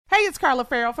It's Carla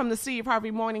Farrell from the Steve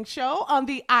Harvey Morning Show on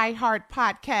the iHeart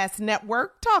Podcast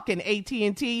Network, talking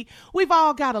AT&T. We've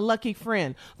all got a lucky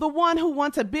friend, the one who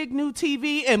wants a big new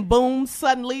TV and boom,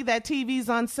 suddenly that TV's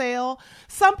on sale.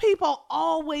 Some people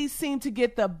always seem to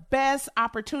get the best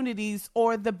opportunities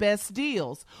or the best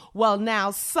deals. Well, now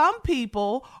some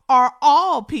people are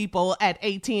all people at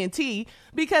AT&T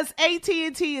because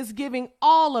AT&T is giving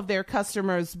all of their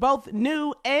customers, both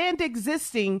new and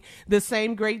existing, the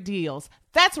same great deals.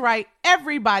 That's right.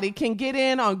 Everybody can get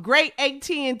in on great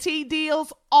AT&T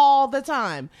deals all the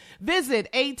time. Visit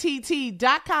att.com/best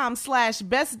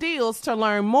deals to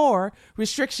learn more.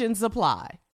 Restrictions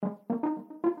apply.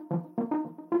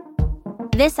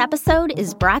 This episode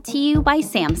is brought to you by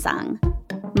Samsung.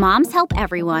 Moms help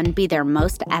everyone be their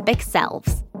most epic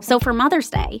selves. So for Mother's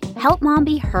Day, help mom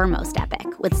be her most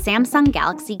epic with Samsung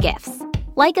Galaxy gifts.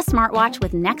 Like a smartwatch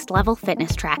with next-level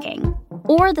fitness tracking.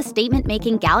 Or the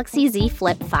statement-making Galaxy Z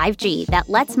Flip 5G that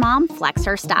lets mom flex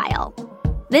her style.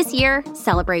 This year,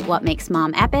 celebrate what makes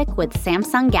mom epic with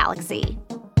Samsung Galaxy.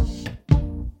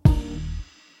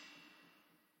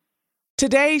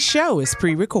 Today's show is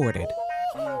pre-recorded.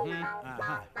 Y'all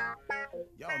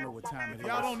know what time it is.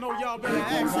 Y'all don't know, y'all better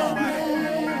ask somebody.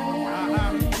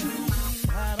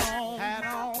 Hat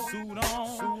on, suit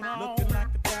on, looking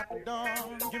like the Dapper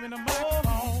Dawn, giving them all.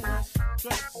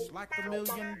 Dressed like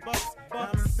 $1,000,000,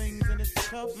 diamond things in its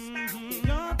cuffs.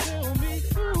 Y'all tell me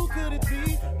who could it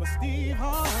be but Steve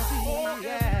Harvey? Oh,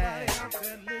 yeah.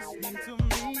 Listening to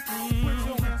me. Put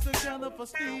your hands together for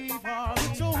Steve Harvey.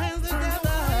 Put your hands together.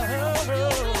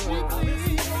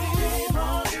 Steve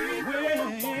Harvey.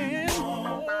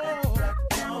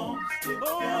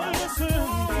 Listen,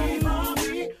 Steve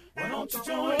Harvey. Why don't you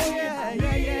join me?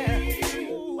 Yeah.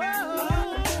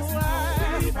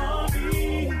 Steve Harvey.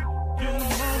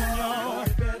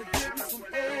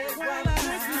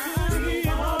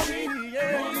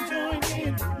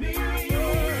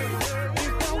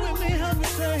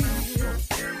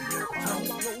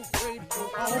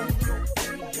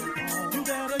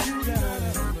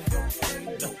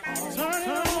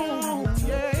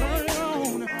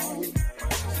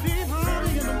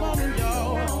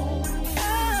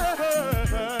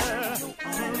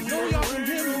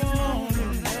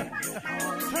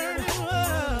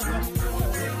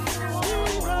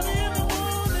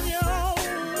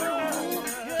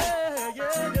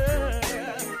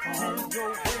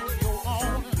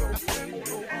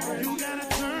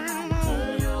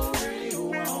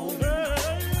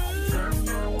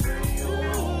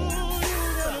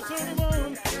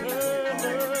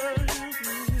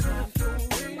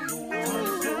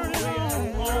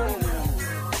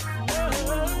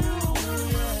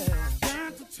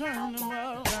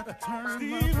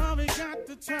 Steve Harvey got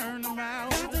to turn them out.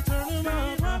 Got to turn them out.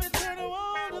 Steve Harvey turn them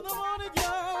on in the morning,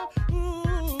 y'all.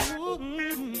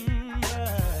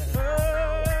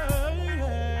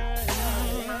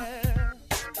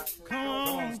 Come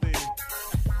on, Steve.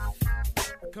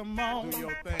 Come on. Do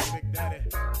your thing, Big Daddy.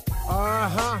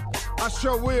 I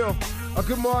sure will.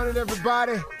 Good morning,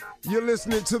 everybody. You're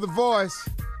listening to The Voice.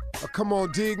 Come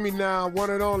on, dig me now.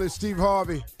 One and only Steve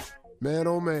Harvey. Man,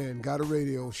 oh man, got a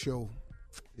radio show.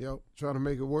 Yep, trying to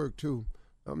make it work too.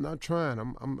 I'm not trying.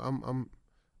 I'm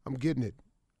getting it.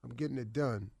 I'm getting it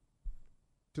done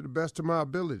to the best of my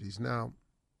abilities. Now,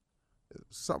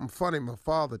 something funny my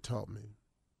father taught me.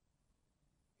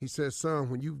 He said, son,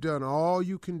 when you've done all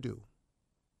you can do,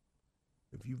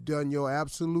 if you've done your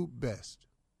absolute best,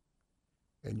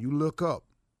 and you look up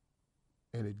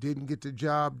and it didn't get the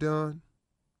job done,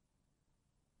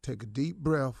 take a deep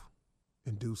breath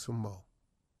and do some more.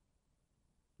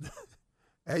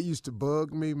 That used to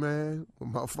bug me, man,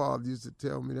 when my father used to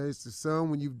tell me that. He said,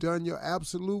 son, when you've done your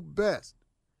absolute best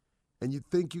and you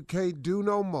think you can't do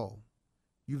no more,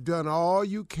 you've done all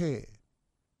you can,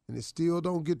 and it still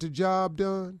don't get the job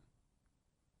done,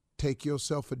 take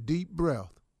yourself a deep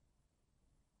breath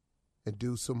and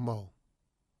do some more.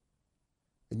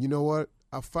 And you know what?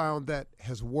 I found that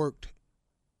has worked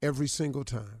every single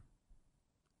time.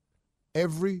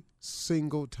 Every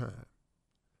single time.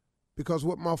 Because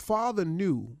what my father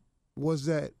knew was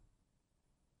that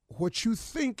what you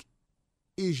think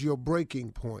is your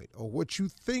breaking point or what you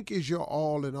think is your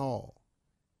all in all,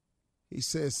 he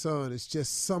says, son, it's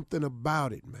just something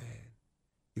about it, man.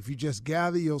 If you just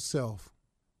gather yourself,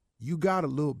 you got a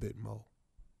little bit more.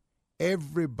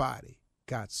 Everybody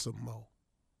got some more.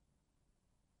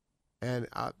 And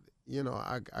I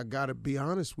got to be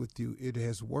honest with you, it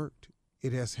has worked.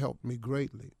 It has helped me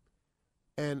greatly.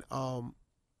 And,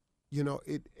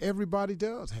 everybody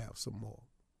does have some more.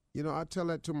 I tell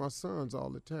that to my sons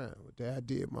all the time. Dad, I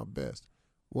did my best.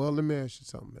 Well, let me ask you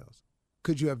something else.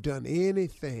 Could you have done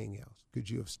anything else? Could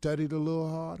you have studied a little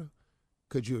harder?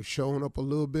 Could you have shown up a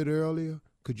little bit earlier?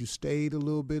 Could you stayed a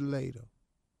little bit later?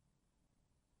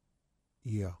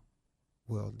 Yeah.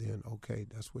 Well, then, okay,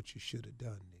 that's what you should have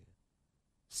done then.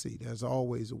 See, there's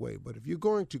always a way. But if you're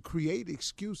going to create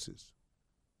excuses,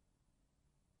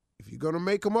 if you're going to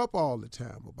make them up all the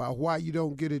time about why you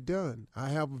don't get it done, I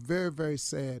have a very, very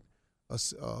sad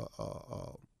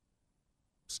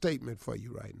statement for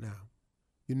you right now.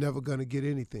 You're never going to get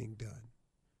anything done.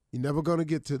 You're never going to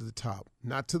get to the top.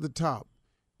 Not to the top.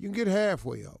 You can get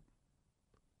halfway up.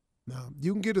 Now,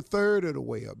 you can get a third of the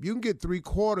way up. You can get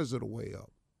 3/4 of the way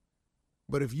up.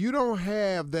 But if you don't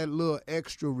have that little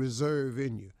extra reserve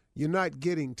in you, you're not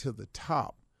getting to the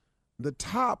top. The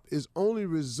top is only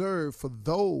reserved for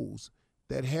those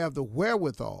that have the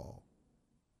wherewithal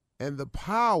and the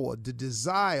power, the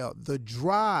desire, the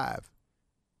drive,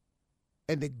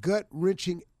 and the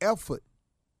gut-wrenching effort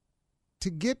to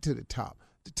get to the top.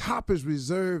 The top is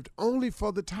reserved only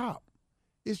for the top.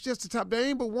 It's just the top. There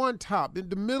ain't but one top. In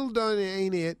the middle done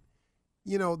ain't it.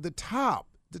 You know, the top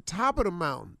of the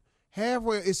mountain,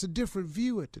 halfway, it's a different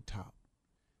view at the top.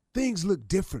 Things look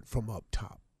different from up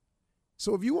top.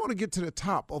 So if you want to get to the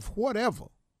top of whatever,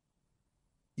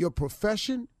 your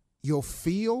profession, your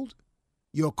field,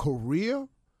 your career,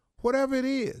 whatever it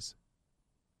is,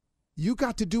 you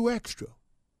got to do extra.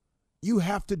 You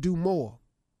have to do more.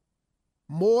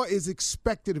 More is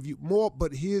expected of you. More,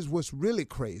 but here's what's really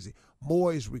crazy.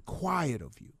 More is required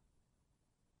of you.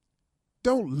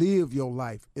 Don't live your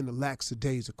life in a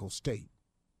lackadaisical state.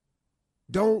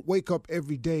 Don't wake up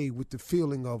every day with the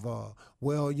feeling of,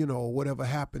 well, you know, whatever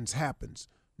happens, happens.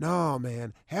 No,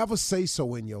 man, have a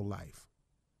say-so in your life.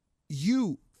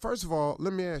 You, first of all,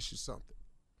 let me ask you something.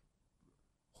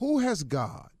 Who has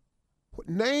God?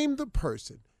 Name the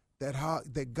person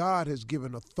that God has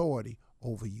given authority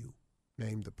over you.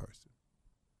 Name the person.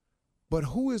 But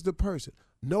who is the person?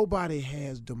 Nobody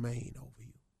has domain over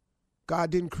you. God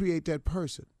didn't create that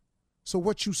person. So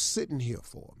what you sitting here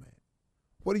for, man?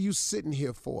 What are you sitting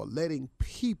here for? Letting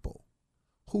people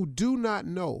who do not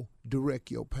know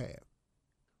direct your path.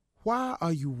 Why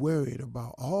are you worried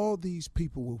about all these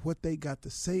people with what they got to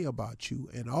say about you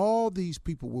and all these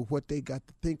people with what they got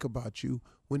to think about you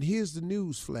when here's the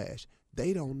news flash,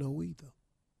 they don't know either.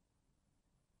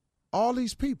 All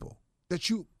these people that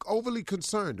you overly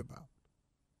concerned about,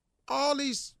 all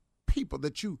these people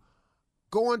that you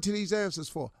go into these answers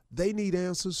for, they need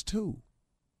answers too.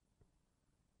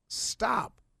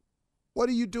 Stop. What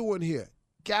are you doing here?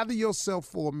 Gather yourself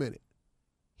for a minute.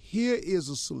 Here is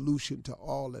a solution to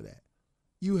all of that.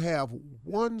 You have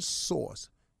one source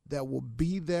that will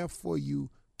be there for you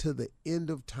to the end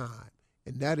of time,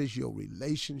 and that is your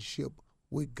relationship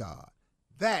with God.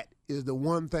 That is the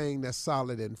one thing that's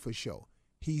solid and for sure.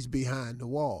 He's behind the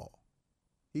wall.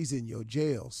 He's in your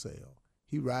jail cell.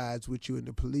 He rides with you in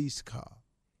the police car.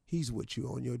 He's with you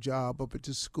on your job up at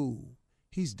the school.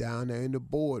 He's down there in the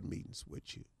board meetings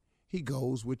with you. He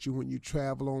goes with you when you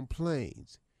travel on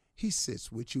planes. He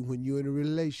sits with you when you're in a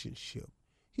relationship.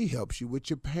 He helps you with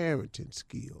your parenting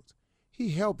skills.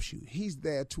 He helps you. He's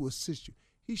there to assist you.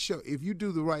 If you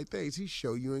do the right things, he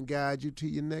show you and guide you to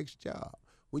your next job.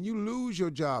 When you lose your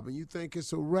job and you think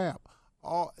it's a wrap,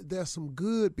 there's some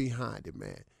good behind it,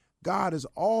 man. God is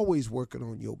always working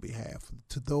on your behalf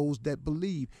to those that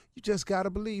believe. You just got to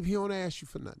believe. He don't ask you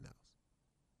for nothing else.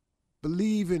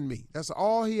 Believe in me. That's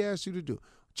all he asks you to do.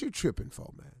 What you tripping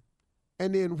for, man?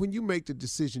 And then when you make the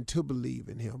decision to believe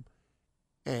in him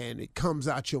and it comes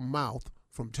out your mouth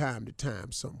from time to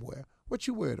time somewhere, what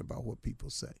you worried about what people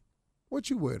say? What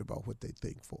you worried about what they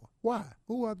think for? Why?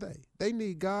 Who are they? They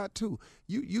need God too.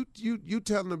 You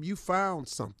telling them you found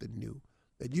something new,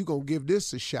 that you going to give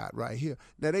this a shot right here.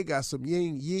 Now they got some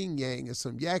yin yang and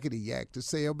some yakety yak to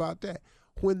say about that.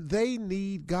 When they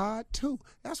need God too.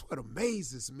 That's what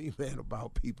amazes me, man,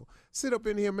 about people. Sit up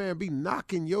in here, man, be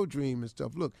knocking your dream and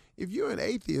stuff. Look, if you're an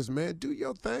atheist, man, do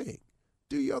your thing.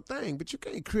 Do your thing. But you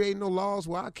can't create no laws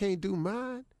where I can't do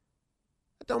mine.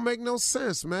 That don't make no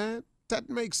sense, man. That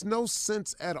makes no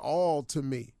sense at all to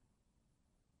me.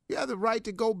 You have the right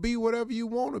to go be whatever you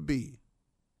want to be.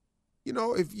 You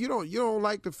know, if you don't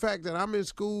like the fact that I'm in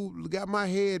school, got my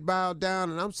head bowed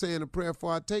down, and I'm saying a prayer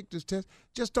before I take this test,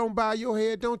 just don't bow your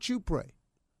head, don't you pray.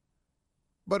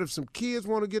 But if some kids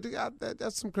want to get together,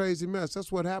 that's some crazy mess.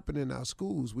 That's what happened in our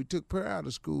schools. We took prayer out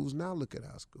of schools. Now look at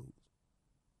our schools.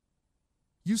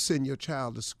 You send your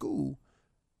child to school,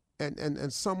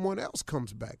 and someone else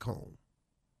comes back home.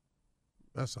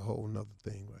 That's a whole nother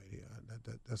thing right here.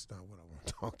 That's not what I want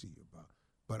to talk to you about.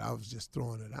 But I was just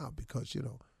throwing it out because, you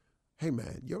know, Hey,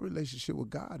 man, your relationship with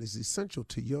God is essential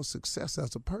to your success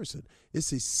as a person.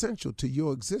 It's essential to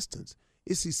your existence.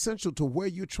 It's essential to where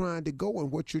you're trying to go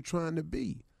and what you're trying to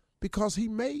be because he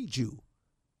made you.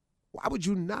 Why would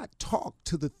you not talk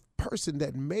to the person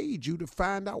that made you to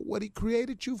find out what he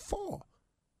created you for?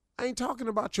 I ain't talking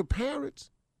about your parents.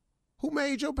 Who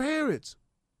made your parents?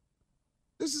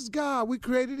 This is God. We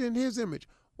created in his image.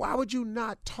 Why would you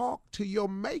not talk to your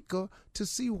maker to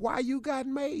see why you got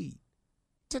made?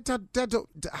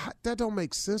 That don't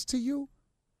make sense to you.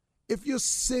 If you're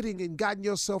sitting and gotten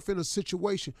yourself in a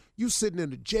situation, you sitting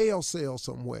in a jail cell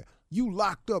somewhere, you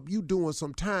locked up, you doing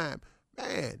some time,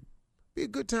 man, be a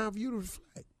good time for you to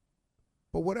reflect.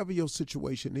 But whatever your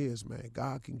situation is, man,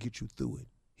 God can get you through it.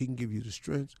 He can give you the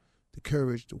strength, the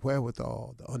courage, the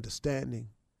wherewithal, the understanding,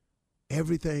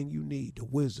 everything you need, the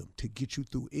wisdom to get you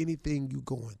through anything you're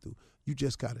going through. You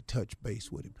just got to touch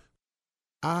base with him.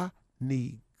 I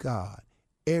need God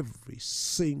every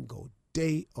single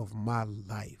day of my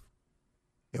life.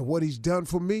 And what he's done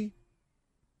for me,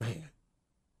 man,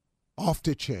 off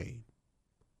the chain.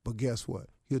 But guess what?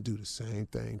 He'll do the same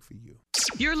thing for you.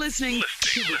 You're listening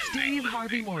to the Steve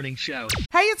Harvey Morning Show.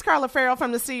 Hey, it's Carla Farrell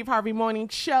from the Steve Harvey Morning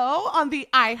Show on the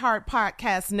iHeart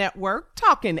Podcast Network,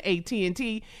 talking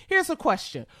AT&T. Here's a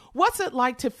question. What's it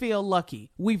like to feel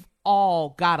lucky? We've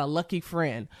all got a lucky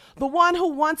friend. The one who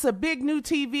wants a big new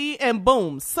TV and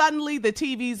boom, suddenly the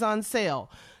TV's on sale.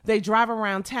 They drive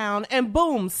around town and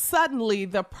boom, suddenly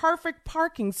the perfect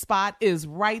parking spot is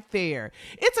right there.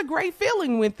 It's a great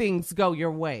feeling when things go your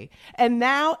way. And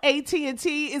now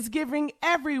AT&T is giving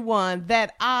everyone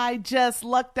that I just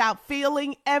lucked out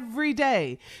feeling every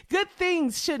day. Good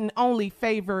things shouldn't only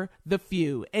favor the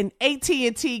few, and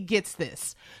AT&T gets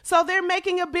this. So they're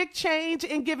making a big change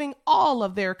in giving all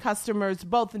of their customers,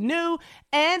 both new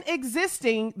and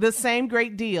existing, the same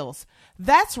great deals.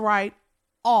 That's right,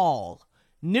 all.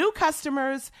 New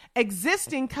customers,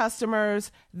 existing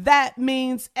customers, that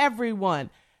means everyone,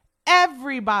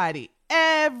 everybody.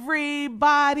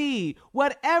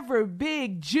 Whatever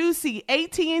big, juicy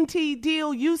AT&T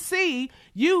deal you see,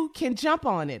 you can jump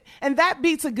on it. And that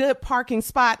beats a good parking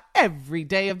spot every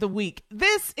day of the week.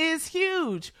 This is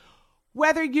huge.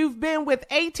 Whether you've been with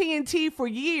AT&T for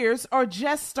years or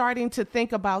just starting to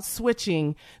think about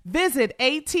switching, visit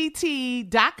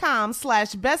att.com/best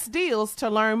deals to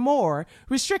learn more.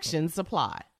 Restrictions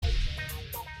apply.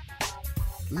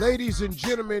 Ladies and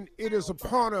gentlemen, it is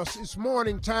upon us. It's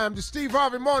morning time. The Steve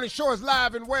Harvey Morning Show is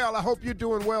live and well. I hope you're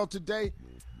doing well today.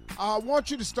 I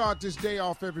want you to start this day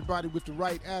off, everybody, with the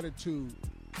right attitude.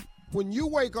 When you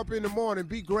wake up in the morning,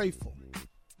 be grateful.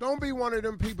 Don't be one of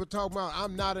them people talking about,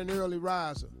 I'm not an early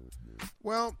riser.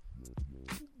 Well,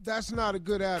 that's not a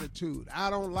good attitude.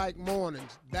 I don't like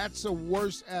mornings. That's a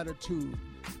worse attitude.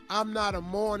 I'm not a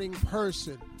morning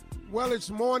person. Well,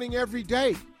 it's morning every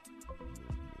day.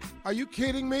 Are you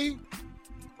kidding me?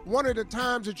 One of the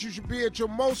times that you should be at your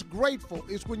most grateful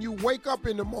is when you wake up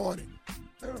in the morning.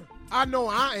 I know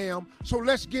I am, so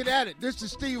let's get at it. This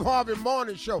is Steve Harvey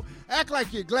Morning Show. Act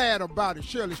like you're glad about it.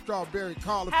 Shirley Strawberry,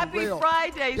 Carla Farrell.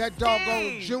 Happy Friday, that Steve.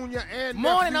 Doggone Junior and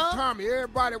Morning, nephew Tommy.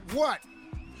 Everybody, what?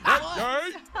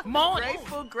 Morning.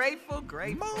 Grateful.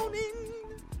 Morning.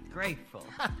 Grateful.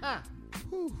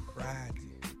 Friday.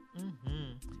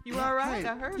 Mm-hmm. You all right?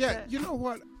 I heard that. Yeah, you know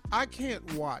what? I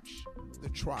can't watch the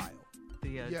trial.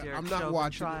 Derek I'm not Chauvin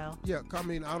watching trial. it. Yeah, I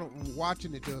mean,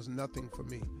 watching it does nothing for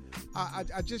me. I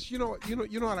just, you know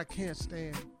what I can't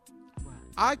stand? What?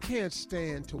 I can't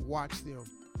stand to watch them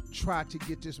try to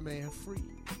get this man free.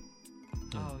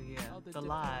 Oh, yeah. The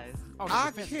lies.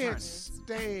 I can't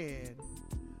stand.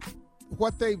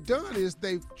 What they've done is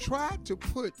they've tried to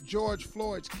put George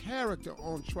Floyd's character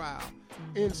on trial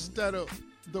instead of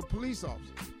the police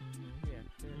officer.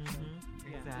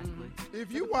 Exactly.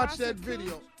 If you watch that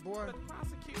video, boy. The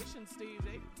prosecution, Steve,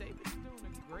 they've been doing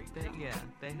a great job.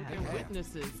 They With have. their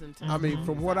witnesses and I mean,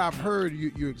 from what I've heard,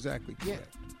 you're exactly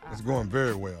correct. It's going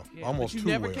very well. Yeah, Almost but you too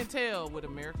never well. can tell with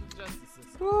America's justice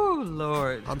system. Ooh,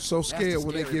 Lord. I'm so scared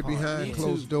when they get behind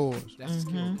closed doors. That's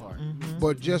the scary part.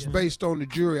 But just based on the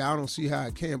jury, I don't see how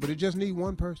it can. But it just need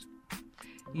one person.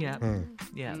 Yeah.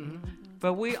 Yeah.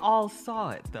 But we all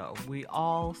saw it, though. We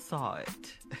all saw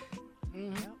it.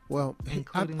 Well,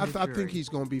 Including the I think jury. he's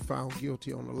going to be found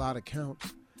guilty on a lot of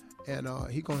counts. And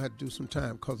he's going to have to do some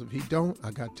time. Because if he don't,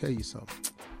 I got to tell you something.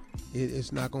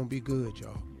 It's not going to be good,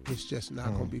 y'all. It's just not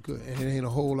going to be good. And it ain't a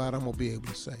whole lot I'm going to be able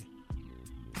to say.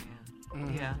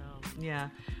 Yeah.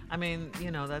 I mean,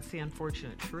 that's the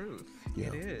unfortunate truth. Yeah.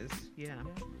 It is. Yeah.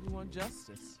 We want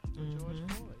justice for George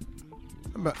Floyd.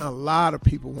 A lot of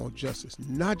people want justice,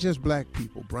 not just black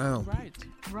people, brown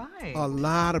people. Right. A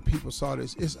lot of people saw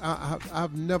this.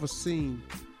 I've never seen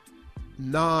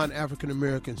non-African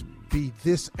Americans be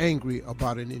this angry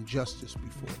about an injustice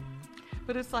before.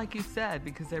 But it's like you said,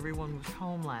 because everyone was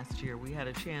home last year, we had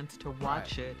a chance to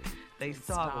watch it. They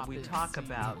saw what we talk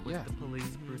about with the police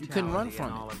brutality. You couldn't run from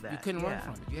and all of that. You couldn't run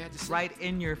from it. You had to see right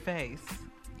in your face.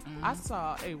 I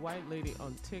saw a white lady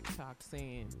on TikTok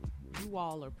saying, "You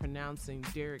all are pronouncing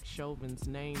Derek Chauvin's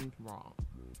name wrong.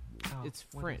 It's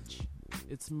French.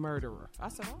 It's murderer." I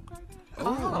said, "Okay, then."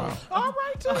 All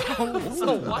right, too.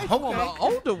 So white woman,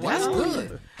 older one. That's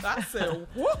good. I said,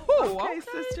 "Whoa, Okay,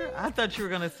 sister. I thought you were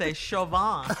going to say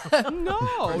Chauvin.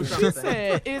 No, she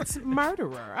said it's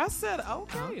murderer. I said,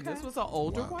 okay. This was an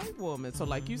older white woman. So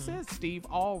like you said, Steve,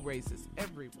 all races,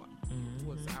 everyone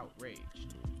was outraged.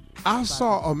 I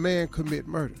saw a man commit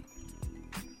murder.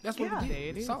 That's what we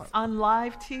did. it Saw is. it. On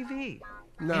live TV.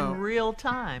 No. In real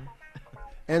time.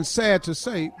 And sad to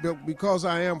say, because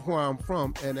I am where I'm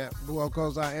from, and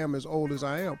because I am as old as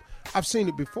I am, I've seen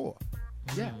it before.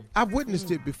 Yeah. I've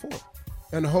witnessed it before.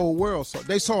 And the whole world saw it.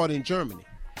 They saw it in Germany.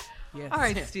 Yes. All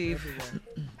right, Steve.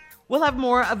 We'll have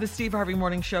more of the Steve Harvey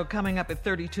Morning Show coming up at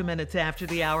 32 minutes after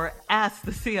the hour. Ask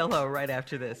the CLO right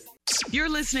after this. You're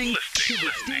listening to the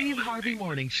Steve Harvey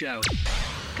Morning Show.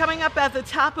 Coming up at the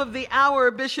top of the hour,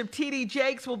 Bishop T.D.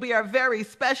 Jakes will be our very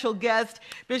special guest.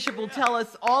 Bishop will tell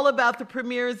us all about the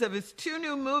premieres of his 2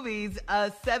 new movies,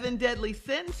 A 7 Deadly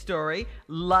Sin Story,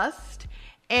 Lust,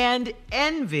 and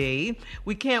Envy.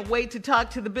 We can't wait to talk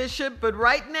to the bishop, but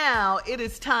right now it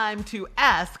is time to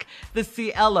ask the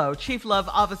CLO. Chief Love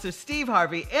Officer Steve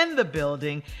Harvey in the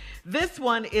building. This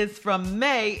one is from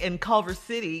May in Culver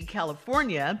City,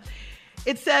 California.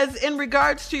 It says, in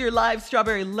regards to your live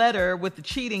strawberry letter with the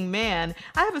cheating man,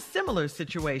 I have a similar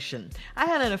situation. I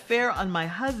had an affair on my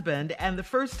husband, and the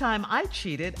first time I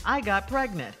cheated, I got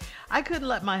pregnant. I couldn't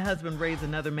let my husband raise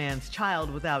another man's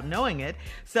child without knowing it,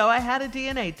 so I had a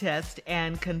DNA test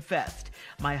and confessed.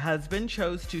 My husband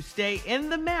chose to stay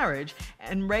in the marriage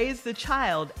and raise the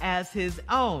child as his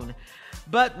own.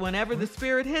 But whenever the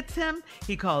spirit hits him,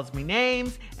 he calls me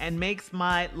names and makes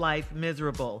my life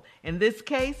miserable. In this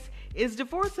case, is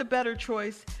divorce a better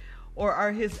choice, or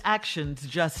are his actions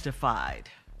justified?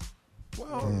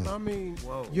 Well, I mean,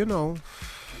 you know,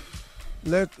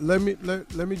 let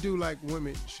me do like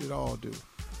women should all do.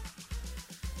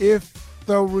 If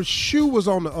the shoe was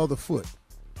on the other foot,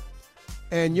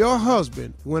 and your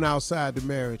husband went outside the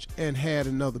marriage and had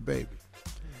another baby,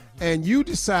 and you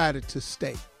decided to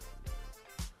stay,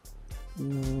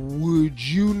 would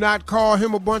you not call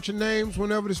him a bunch of names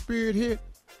whenever the spirit hit?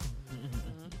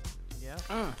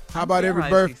 How about every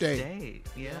birthday?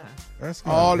 Yeah. That's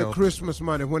All the Christmas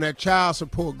money, when that child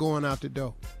support going out the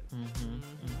door.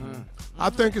 I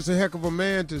think it's a heck of a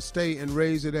man to stay and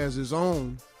raise it as his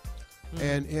own,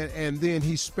 and then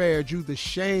he spared you the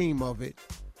shame of it.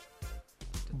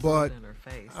 But In her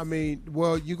face. I mean,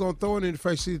 well, you're gonna throw it in the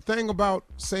face. See, the thing about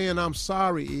saying I'm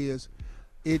sorry is,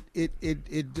 it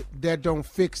that don't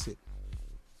fix it.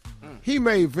 He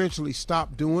may eventually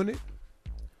stop doing it,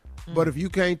 but if you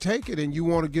can't take it and you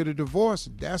want to get a divorce,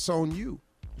 that's on you.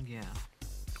 Yeah.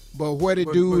 But where the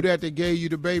dude that they gave you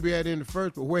the baby at in the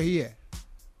first, but where he at?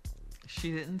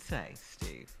 She didn't say,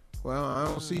 Steve. Well, I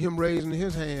don't see him raising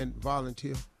his hand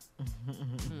volunteer.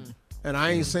 And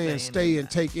I ain't saying stay and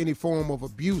take any form of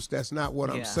abuse. That's not what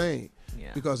I'm saying.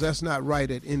 Yeah. Because that's not right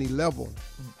at any level.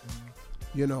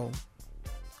 You know.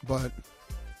 But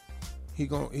he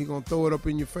gonna throw it up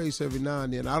in your face every now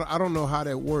and then. I don't know how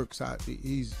that works.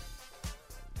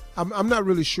 I'm not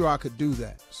really sure I could do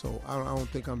that. So I don't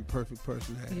think I'm the perfect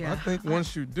person to have. Yeah. I think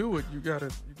once you do it, you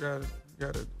gotta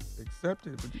accept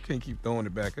it, but you can't keep throwing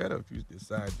it back at her if you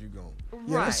decide you're going.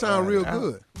 Yeah, that sounds real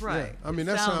good. Right. Yeah. I mean,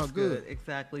 It that sounds good.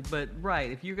 Exactly. But right,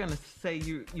 if you're gonna say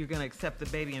you're gonna accept the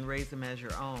baby and raise him as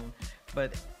your own,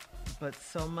 but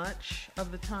so much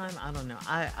of the time, I don't know.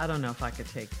 I don't know if I could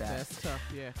take that. That's tough,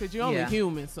 yeah. Because you're only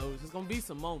human, so there's going to be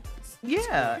some moments.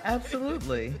 Yeah,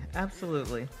 absolutely.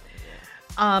 Absolutely.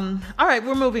 All right,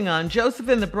 we're moving on. Joseph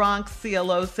in the Bronx,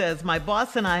 CLO, says, my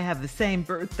boss and I have the same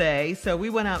birthday, so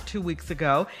we went out 2 weeks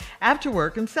ago after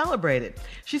work and celebrated.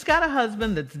 She's got a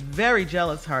husband that's very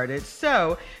jealous-hearted,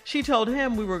 so she told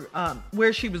him we were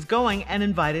where she was going and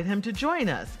invited him to join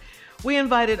us. We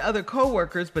invited other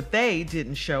coworkers, but they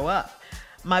didn't show up.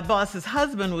 My boss's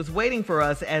husband was waiting for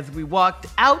us as we walked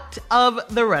out of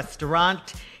the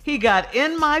restaurant. He got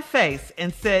in my face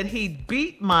and said he'd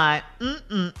beat my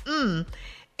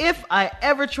if I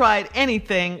ever tried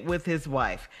anything with his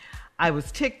wife. I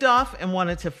was ticked off and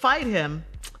wanted to fight him,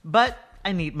 but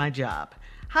I need my job.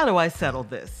 How do I settle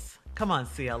this? Come on,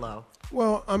 CLO.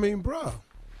 Well, I mean, bruh,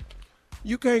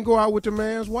 you can't go out with the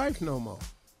man's wife no more.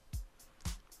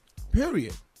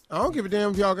 Period. I don't give a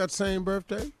damn if y'all got the same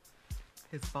birthday.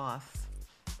 His boss.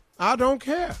 I don't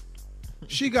care.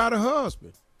 She got a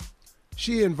husband.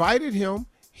 She invited him.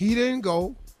 He didn't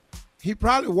go. He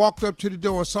probably walked up to the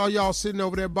door and saw y'all sitting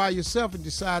over there by yourself and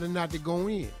decided not to go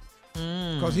in.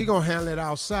 Because he going to handle it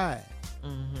outside.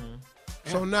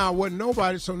 So now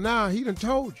he done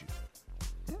told you.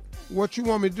 What you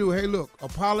want me to do? Hey, look,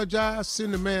 apologize,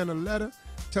 send the man a letter,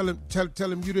 tell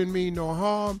him you didn't mean no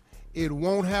harm. It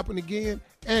won't happen again,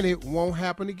 and it won't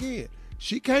happen again.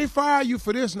 She can't fire you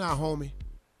for this now, homie.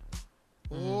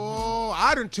 Oh,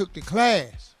 I done took the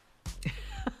class.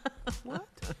 What?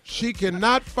 She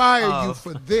cannot fire you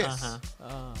for this.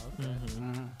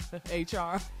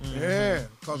 HR. Yeah,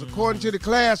 because according to the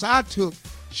class I took,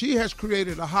 she has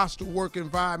created a hostile work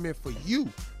environment for you.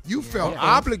 You felt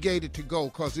obligated to go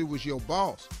because it was your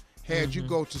boss. Had you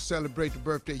go to celebrate the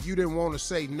birthday, you didn't want to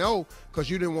say no because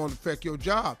you didn't want to affect your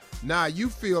job. Now you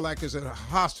feel like it's a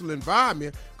hostile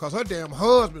environment because her damn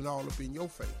husband all up in your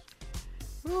face.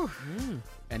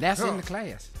 And that's in the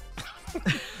class.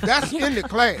 That's in the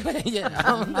class.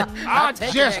 I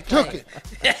just took it.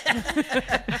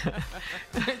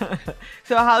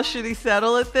 So how should he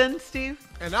settle it then, Steve?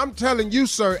 And I'm telling you,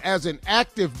 sir, as an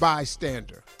active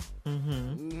bystander,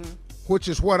 which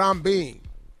is what I'm being.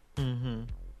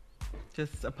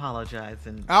 Just apologize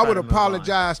and I would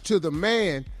apologize to the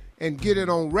man and get it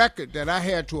on record that I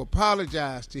had to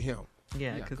apologize to him.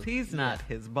 Yeah, because he's not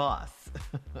his boss.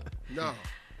 No.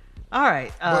 All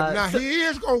right. But now he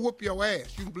is going to whoop your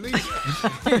ass. You can believe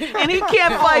it. And he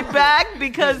can't fight back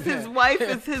because his wife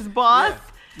is his boss?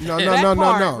 No.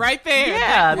 Right there.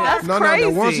 Yeah, that's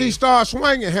crazy. No. Once he starts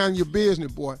swinging, handle your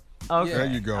business, boy. Okay. There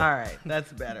you go. All right.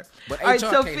 That's better. But All right, HR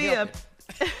Sophia.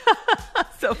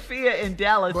 Sophia in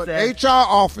Dallas But said. HR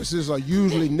offices are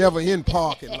usually never in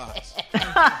parking lots.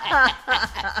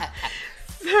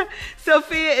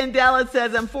 Sophia in Dallas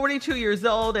says, I'm 42 years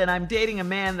old and I'm dating a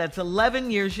man that's 11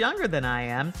 years younger than I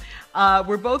am.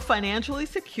 We're both financially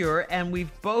secure and we've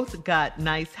both got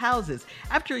nice houses.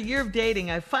 After a year of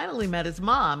dating, I finally met his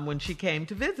mom when she came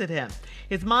to visit him.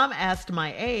 His mom asked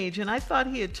my age and I thought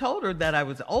he had told her that I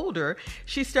was older.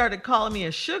 She started calling me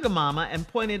a sugar mama and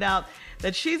pointed out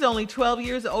that she's only 12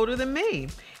 years older than me.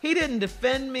 He didn't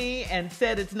defend me and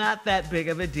said it's not that big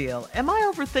of a deal. Am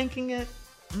I overthinking it?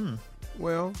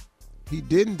 Well, he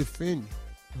didn't defend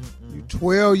you. You're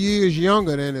 12 years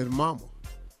younger than his mama.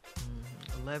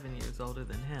 11 years older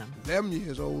than him. 11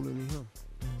 years older than him.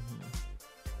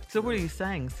 So what are you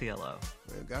saying, CLO?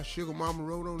 Man, got sugar mama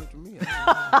wrote on it to me.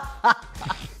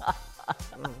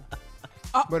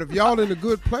 But if y'all in a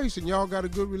good place and y'all got a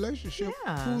good relationship,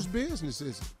 whose business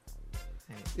is it?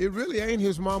 It really ain't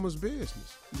his mama's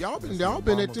business. Y'all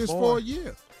been at this for a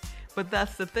year. But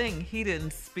that's the thing. He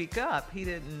didn't speak up. He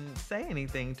didn't say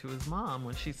anything to his mom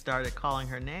when she started calling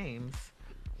her names.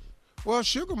 Well,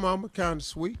 sugar mama kind of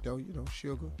sweet, though. You know,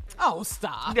 sugar. Oh,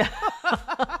 stop.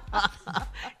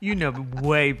 You know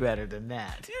way better than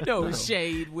that. You know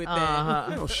shade with that.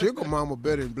 You know, sugar mama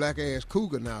better than black ass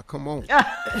cougar now. Come on.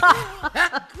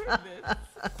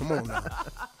 Come on now.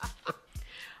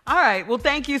 All right. Well,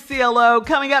 thank you, CLO.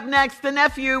 Coming up next, the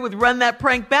nephew with Run That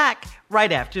Prank Back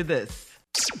right after this.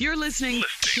 You're listening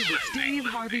to the Steve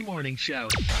Harvey Morning Show.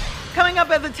 Coming up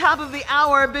at the top of the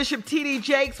hour, Bishop T.D.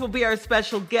 Jakes will be our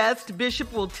special guest.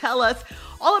 Bishop will tell us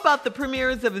all about the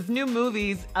premieres of his new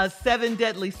movies, A 7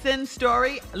 Deadly Sin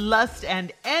Story, Lust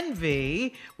and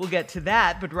Envy. We'll get to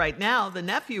that, but right now, the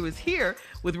nephew is here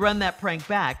with Run That Prank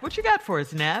Back. What you got for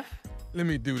us, Neff? Let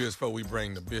me do this before we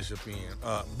bring the bishop in.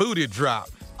 Booty drop.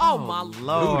 Oh, my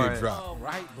Lord. Booty drop.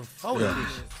 Right before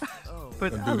this.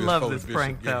 But I love this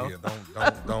prank, though.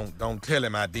 Don't tell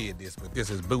him I did this, but this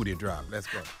is booty drop. Let's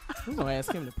go. I'm going to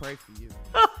ask him to pray for you.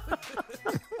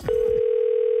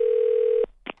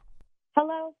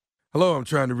 Hello, Hello, I'm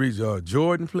trying to reach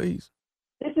Jordan, please.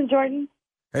 this is Jordan.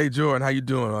 Hey, Jordan, how you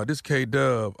doing? This is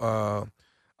K-Dub.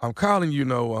 I'm calling,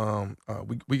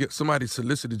 we get somebody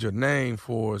solicited your name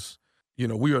for us. You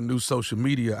know, we are a new social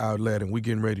media outlet, and we're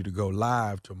getting ready to go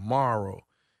live tomorrow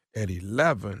at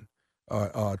 11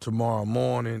 tomorrow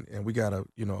morning. And we got to,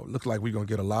 looks like we're going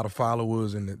to get a lot of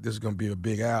followers, and this is going to be a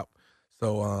big app.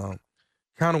 So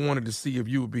kind of wanted to see if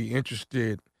you would be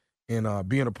interested in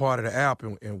being a part of the app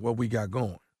and what we got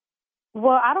going.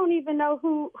 Well, I don't even know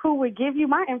who would give you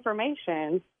my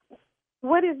information.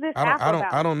 What is this app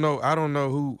about? I don't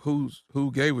know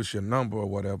who gave us your number or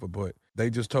whatever, but they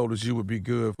just told us you would be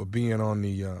good for being on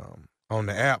the on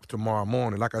the app tomorrow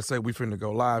morning. Like I said, we finna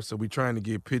go live, so we trying to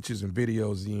get pictures and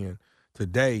videos in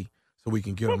today so we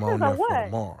can get them on there for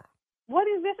tomorrow. What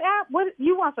is this app? What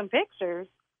you want some pictures?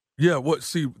 Yeah,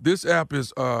 this app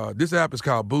is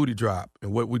called Booty Drop,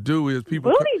 and what we do is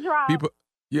people.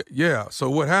 Yeah. So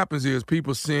what happens is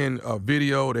people send a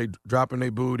video, they dropping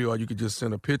their booty, or you could just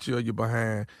send a picture of your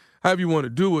behind. However you want to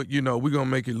do it, we're gonna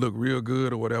make it look real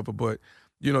good or whatever. But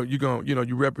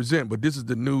you represent. But this is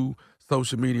the new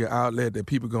social media outlet that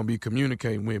people gonna be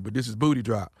communicating with. But this is Booty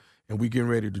Drop, and we getting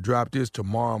ready to drop this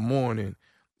tomorrow morning.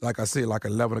 Like I said, like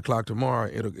 11 o'clock tomorrow,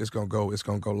 it's gonna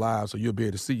go live, so you'll be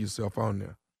able to see yourself on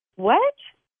there. What?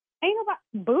 Ain't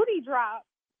nobody Booty Drop?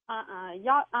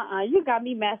 Y'all. You got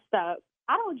me messed up.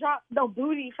 I don't drop no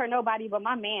booty for nobody but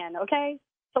my man. Okay.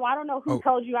 So I don't know who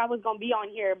told you I was gonna be on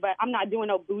here, but I'm not doing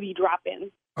no booty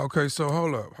dropping. Okay, so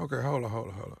hold up. Okay, hold up.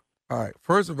 All right.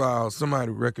 First of all,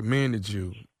 somebody recommended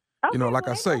you. Okay, like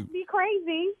I say, be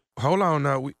crazy. Hold on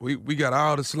now. We got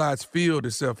all the slots filled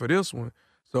except for this one.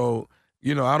 So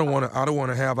I don't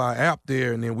want to have our app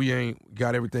there and then we ain't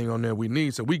got everything on there we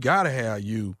need. So we gotta have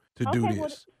you to do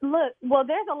this. Well,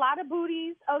 there's a lot of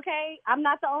booties. Okay, I'm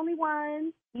not the only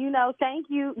one. Thank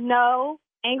you. No.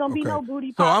 Ain't gonna be no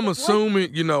booty. So I'm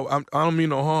assuming, I don't mean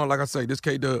no harm. Like I say, this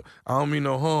K-Dub, I don't mean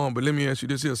no harm, but let me ask you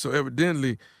this here. So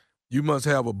evidently, you must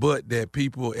have a butt that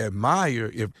people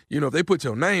admire. If they put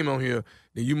your name on here,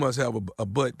 then you must have a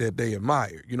butt that they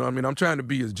admire. You know what I mean? I'm trying to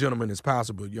be as gentleman as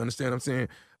possible. You understand what I'm saying?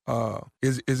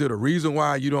 Is it a reason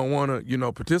why you don't want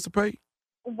to, participate?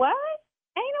 What?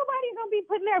 Ain't nobody gonna be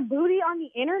putting their booty on the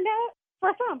internet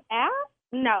for some app?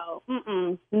 No.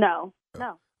 No.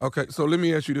 Okay, so let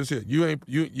me ask you this here. You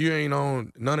ain't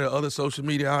on none of the other social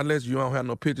media outlets? You don't have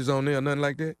no pictures on there or nothing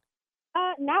like that?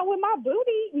 Not with my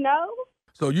booty, no.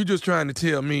 So you just trying to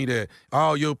tell me that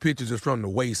all your pictures is from the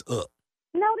waist up?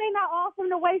 No, they not all from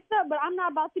the waist up, but I'm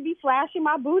not about to be flashing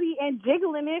my booty and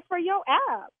jiggling it for your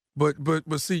app. But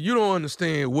see, you don't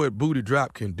understand what Booty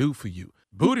Drop can do for you.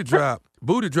 Booty Drop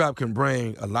can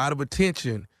bring a lot of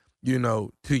attention,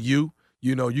 to you.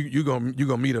 You're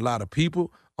gonna meet a lot of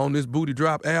people on this Booty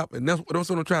Drop app, and that's what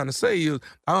I'm trying to say is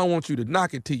I don't want you to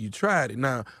knock it till you tried it.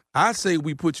 Now, I say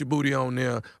we put your booty on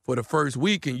there for the first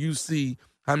week and you see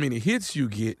how many hits you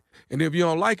get, and if you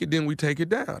don't like it, then we take it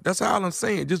down. That's all I'm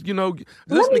saying. Just, listen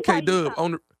to K-Dub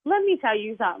on the... Let me tell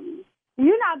you something.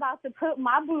 You're not about to put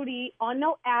my booty on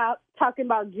no app talking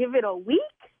about give it a week.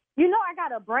 I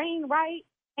got a brain, right?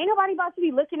 Ain't nobody about to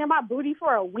be looking at my booty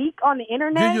for a week on the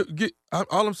internet.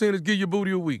 All I'm saying is give your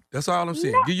booty a week. That's all I'm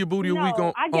saying. Give your booty a week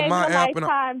on my app. And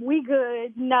lifetime. We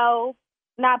good. No,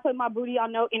 not putting my booty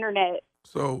on no internet.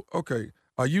 So, okay.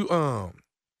 Are you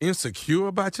insecure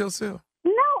about yourself?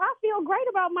 No, I feel great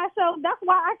about myself. That's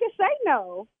why I can say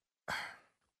no.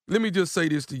 Let me just say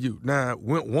this to you. Now,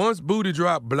 once Booty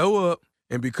Drop blow up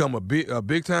and become a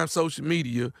big time social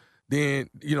media, then,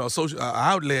 social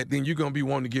outlet, then you're going to be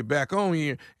wanting to get back on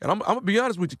here. And I'm going to be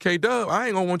honest with you, K-Dub, I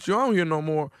ain't going to want you on here no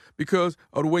more because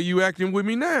of the way you acting with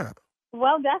me now.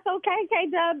 Well, that's okay,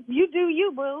 K-Dub. You do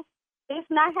you, boo. It's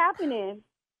not happening.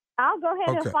 I'll go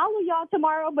ahead and follow y'all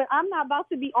tomorrow, but I'm not about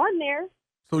to be on there.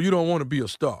 So you don't want to be a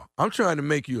star. I'm trying to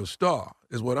make you a star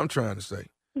is what I'm trying to say.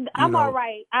 I'm all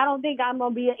right. I don't think I'm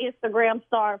going to be an Instagram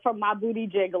star from my booty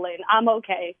jiggling. I'm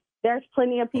okay. There's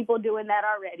plenty of people doing that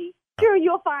already. Sure,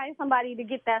 you'll find somebody to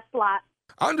get that slot.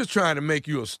 I'm just trying to make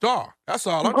you a star. That's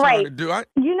all I'm trying to do.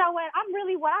 You know what?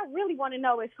 What I really want to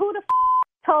know is who the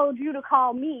told you to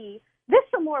call me. This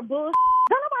some more bullshit.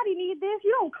 Don't nobody need this.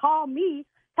 You don't call me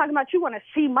talking about you want to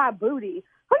see my booty.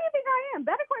 Who do you think I am?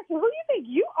 Better question. Who do you think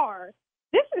you are?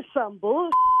 This is some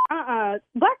bullshit.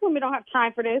 Black women don't have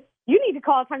time for this. You need to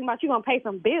call talking about you going to pay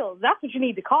some bills. That's what you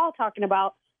need to call talking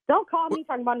about. Don't call me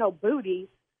talking about no booty.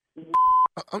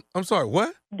 I'm sorry,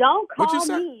 what? Don't call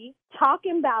me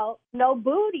talking about no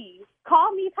booties.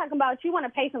 Call me talking about you want to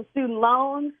pay some student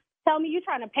loans. Tell me you're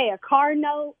trying to pay a car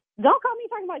note. Don't call me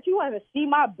talking about you want to see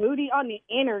my booty on the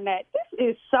internet. This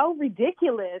is so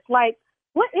ridiculous. Like,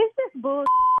 what is this bull?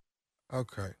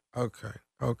 Okay.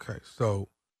 So,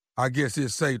 I guess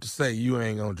it's safe to say you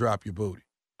ain't going to drop your booty.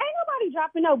 Ain't nobody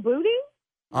dropping no booty.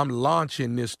 I'm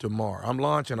launching this tomorrow. I'm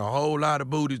launching a whole lot of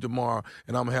booties tomorrow,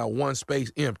 and I'm going to have one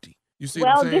space empty. You see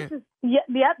what I'm saying?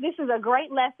 This is a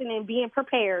great lesson in being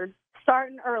prepared,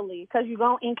 starting early, because you're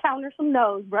going to encounter some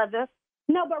no's, brother.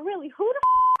 No, but really,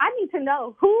 I need to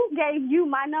know who gave you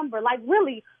my number. Like,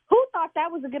 really, who thought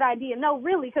that was a good idea? No,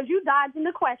 really, because you dodging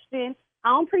the question. I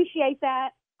don't appreciate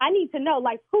that. I need to know,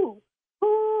 like, who?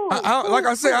 Like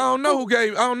I said, I don't know who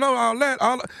gave. I don't know all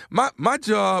that. My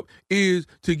job is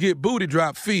to get booty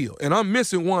drop filled, and I'm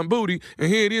missing one booty,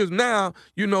 and here it is now.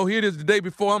 You know, here it is the day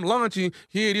before I'm launching.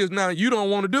 Here it is now. You don't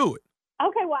want to do it.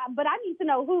 Okay, well, but I need to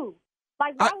know who.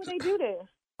 Like, why would they do this?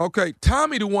 Okay,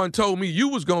 Tommy the one told me you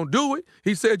was gonna do it.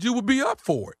 He said you would be up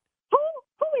for it. Who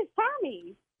is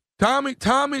Tommy?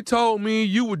 Tommy told me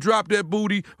you would drop that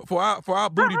booty for our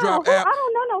booty drop app. I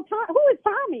don't know no Tommy. Who is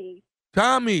Tommy?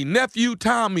 Tommy, nephew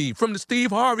Tommy from the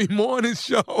Steve Harvey Morning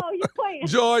Show. Oh, you playing?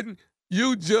 Jordan,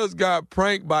 you just got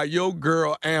pranked by your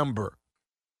girl Amber.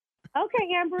 Okay,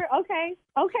 Amber. Okay,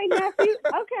 nephew.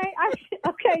 Okay,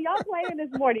 y'all playing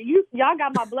this morning. Y'all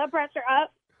got my blood pressure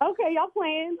up. Okay, y'all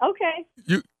playing. Okay.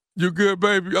 You good,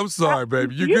 baby? I'm sorry,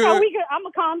 baby. You good? Know we good. I'm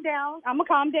gonna calm down.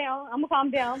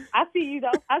 I see you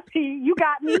though. I see you. You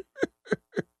got me.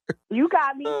 You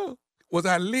got me. Was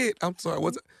I lit? I'm sorry.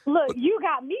 Look, you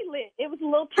got me lit. It was a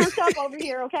little turned up over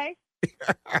here, okay?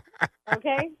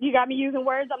 Okay? You got me using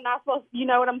words I'm not supposed to, you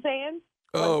know what I'm saying?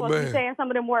 I'm supposed to be saying some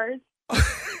of them words.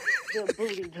 Good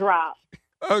booty drop.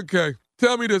 Okay.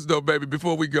 Tell me this, though, baby,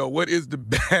 before we go. What is the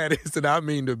baddest, and I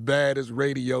mean the baddest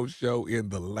radio show in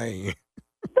the land?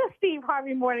 The Steve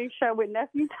Harvey Morning Show with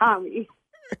nephew Tommy.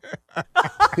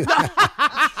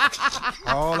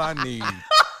 All I need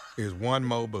is one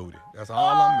more booty. That's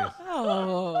all I'm missing.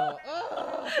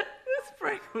 This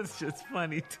prank was just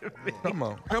funny to me. Come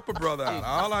on, help a brother out.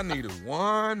 All I need is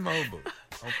one more booty.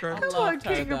 Okay. Come on,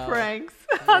 King of Pranks.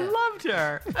 Yeah. I loved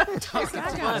her. I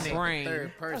got a brain.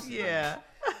 Third person. Yeah.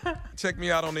 Check me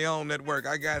out on the OWN Network.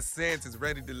 I Got Senses,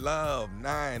 Ready to Love,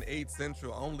 9, 8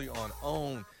 Central, only on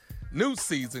OWN. New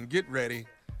season, get ready.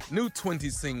 New 20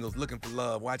 singles, Looking for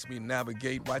Love. Watch me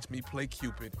navigate, watch me play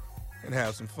Cupid, and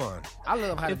have some fun. I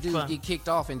love how the dudes get kicked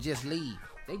off and just leave.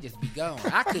 They just be gone.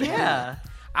 I couldn't do it.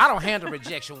 I don't handle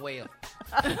rejection well.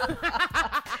 All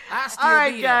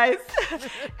right, guys.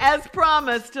 As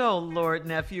promised, oh, Lord,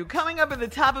 nephew, coming up at the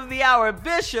top of the hour,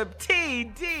 Bishop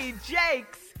T.D.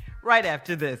 Jakes. Right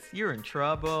after this, you're in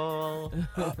trouble.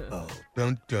 Uh-oh.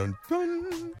 Dun, dun,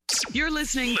 dun. You're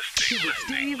listening to the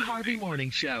Steve Harvey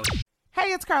Morning Show. Hey,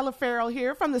 it's Carla Farrell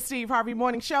here from the Steve Harvey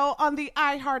Morning Show on the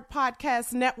iHeart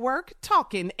Podcast Network,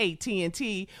 talking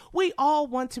AT&T. We all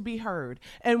want to be heard,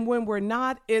 and when we're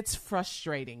not, it's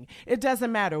frustrating. It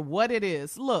doesn't matter what it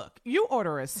is. Look, you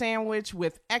order a sandwich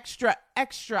with extra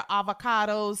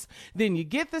avocados, then you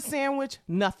get the sandwich,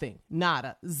 nothing,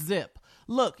 nada, zip.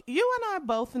 Look, you and I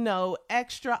both know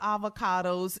extra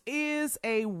avocados is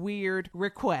a weird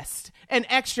request. And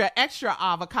extra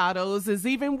avocados is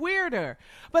even weirder.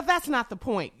 But that's not the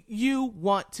point. You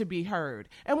want to be heard.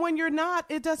 And when you're not,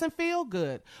 it doesn't feel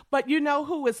good. But you know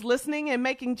who is listening and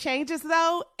making changes,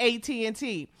 though?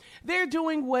 AT&T. They're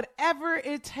doing whatever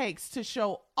it takes to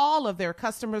show all of their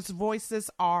customers' voices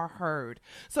are heard.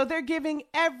 So they're giving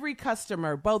every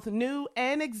customer, both new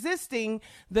and existing,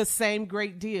 the same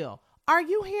great deal. Are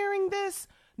you hearing this?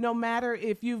 No matter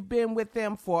if you've been with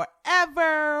them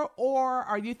forever or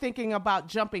are you thinking about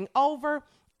jumping over,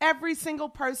 every single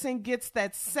person gets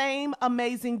that same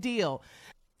amazing deal.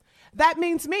 That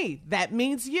means me. That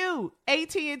means you.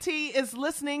 AT&T is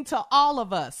listening to all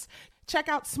of us. Check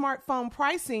out smartphone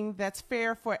pricing that's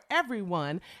fair for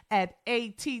everyone at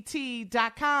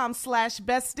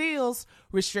att.com/best deals.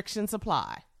 Restrictions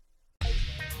apply.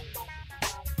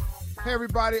 Hey,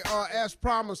 everybody, as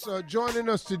promised, joining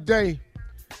us today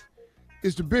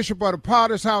is the Bishop of the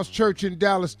Potter's House Church in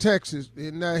Dallas, Texas,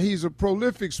 and he's a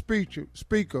prolific speaker.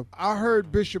 I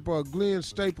heard Bishop Glenn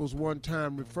Staples one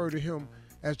time refer to him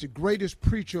as the greatest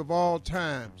preacher of all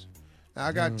times. Now,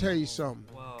 I got to tell you something.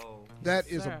 Whoa. That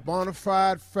is a bona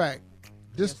fide fact.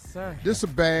 This a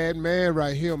bad man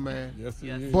right here, man. Yes, he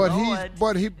is. But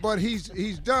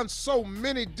he's done so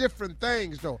many different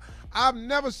things, though. I've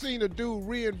never seen a dude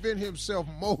reinvent himself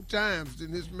more times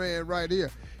than this man right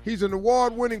here. He's an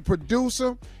award-winning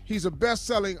producer. He's a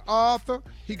best-selling author.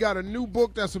 He got a new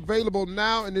book that's available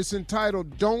now, and it's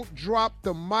entitled Don't Drop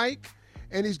the Mic.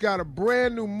 And he's got a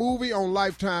brand new movie on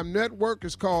Lifetime Network.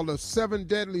 It's called The 7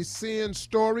 Deadly Sins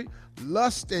Story,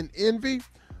 Lust and Envy.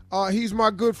 He's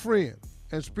my good friend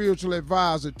and spiritual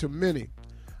advisor to many.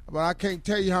 But I can't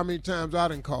tell you how many times I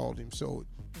done called him. So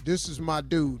this is my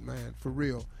dude, man, for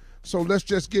real. So let's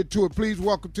just get to it. Please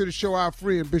welcome to the show our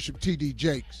friend, Bishop T.D.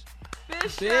 Jakes.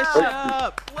 Bishop.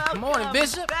 Welcome. Good morning,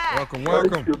 Bishop. Back.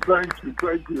 Welcome.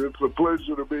 Thank you. It's a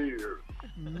pleasure to be here.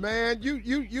 Man,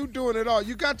 you doing it all.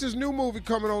 You got this new movie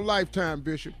coming on Lifetime,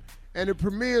 Bishop, and it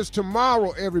premieres tomorrow,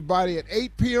 everybody, at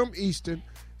 8 p.m. Eastern,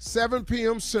 7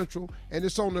 p.m. Central, and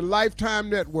it's on the Lifetime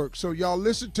Network. So y'all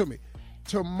listen to me.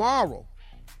 Tomorrow,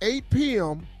 8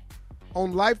 p.m.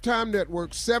 on Lifetime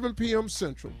Network, 7 p.m.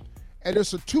 Central, and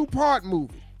it's a 2-part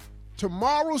movie.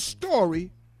 Tomorrow's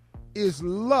story is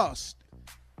Lust,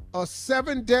 a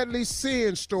 7 deadly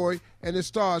sin story, and it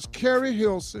stars Kerry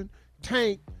Hilson,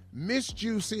 Tank, Miss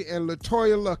Juicy, and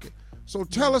LaToya Luckett. So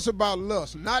tell us about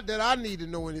Lust. Not that I need to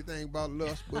know anything about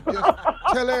Lust, but just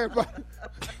tell everybody.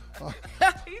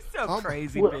 He's so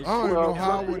crazy, I don't even know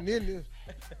how I went in this.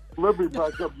 Let me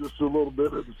back up just a little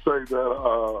bit and say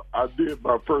that I did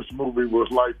my first movie was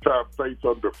Lifetime Faith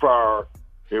Under Fire.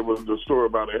 It was the story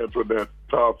about Antoinette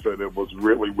Tuff, and it was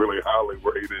really, really highly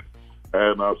rated.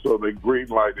 And so they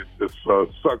greenlighted this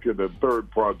second and third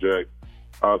project,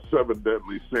 7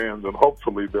 Deadly Sins, and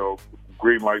hopefully they'll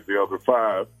greenlight the other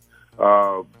 5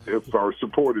 if our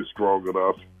support is strong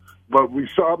enough. But we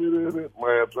shot it in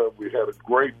Atlanta. We had a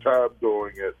great time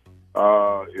doing it.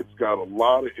 It's got a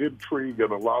lot of intrigue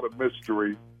and a lot of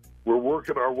mystery. We're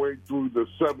working our way through the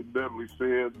 7 Deadly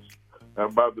Sins,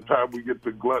 and by the time we get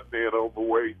to gluttony and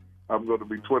overweight, I'm going to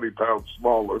be 20 pounds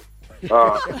smaller. If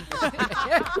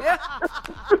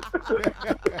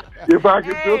I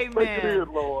can just make it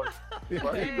in, Lord. If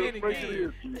I can just make it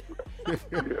in, Jesus.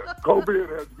 Yeah.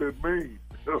 COVID has been mean.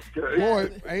 Okay. Boy,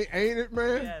 ain't it,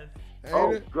 man? Yes.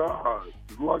 Ain't God.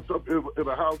 Locked up in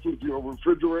a house with your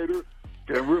refrigerator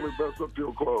can really mess up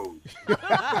your clothes.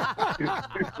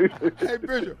 Hey,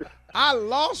 Bishop, I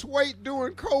lost weight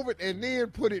during COVID and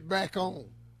then put it back on.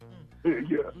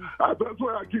 Yeah, that's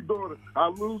why I keep doing it. I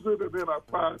lose it and then I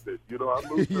find it. I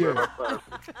lose it and I find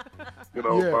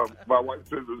it. My wife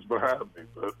says it's behind me.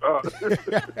 But,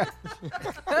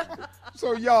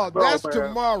 So, y'all, that's man.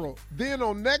 tomorrow. Then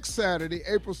on next Saturday,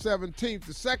 April 17th,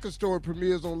 the second story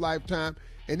premieres on Lifetime,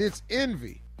 and it's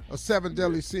Envy, a 7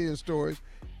 Deadly Sin stories.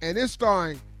 And it's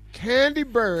starring Candy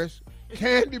Burris,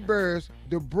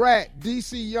 The Brat,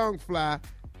 DC Young Fly,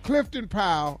 Clifton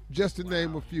Powell, just to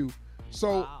name a few.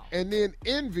 So, and then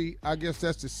Envy, I guess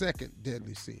that's the second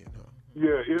Deadly Sin, huh?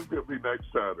 Yeah, Envy will be next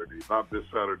Saturday. Not this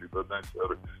Saturday, but next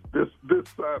Saturday. This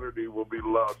Saturday will be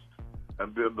Lust,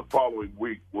 and then the following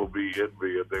week will be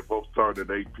Envy, and they both start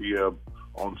at 8 p.m.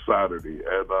 on Saturday.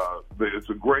 And it's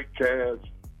a great cast.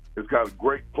 It's got a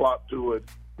great plot to it.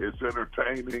 It's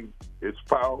entertaining. It's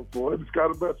powerful, and it's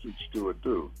got a message to it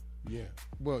too. Yeah.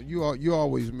 Well, you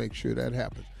always make sure that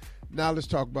happens. Now let's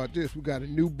talk about this. We got a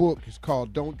new book. It's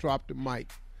called Don't Drop the Mic.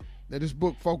 Now this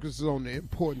book focuses on the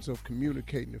importance of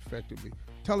communicating effectively.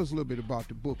 Tell us a little bit about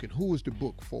the book and who is the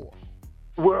book for?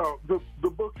 Well, the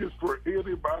book is for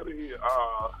anybody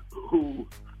who,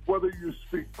 whether you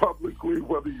speak publicly,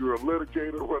 whether you're a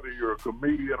litigator, whether you're a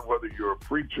comedian, whether you're a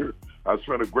preacher. I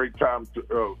spent a great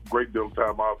deal of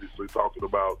time, obviously, talking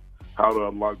about how to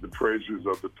unlock the treasures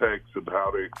of the text and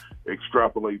how to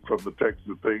extrapolate from the text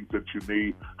the things that you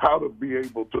need, how to be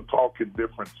able to talk in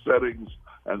different settings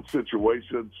and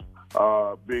situations,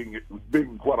 being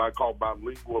what I call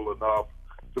bilingual enough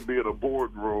to be in a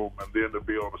boardroom and then to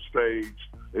be on a stage.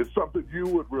 It's something you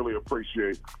would really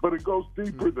appreciate. But it goes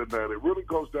deeper than that. It really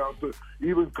goes down to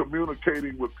even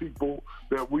communicating with people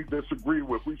that we disagree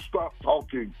with. We stop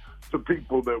talking to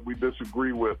people that we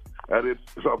disagree with, and it's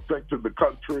affected the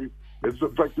country. It's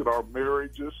affected our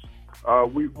marriages.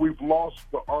 We've lost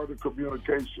the art of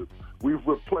communication. We've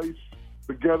replaced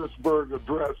the Gettysburg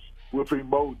Address with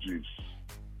emojis.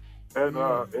 And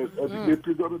if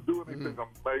you're going to do anything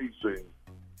amazing,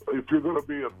 if you're going to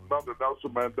be another Nelson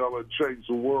Mandela and change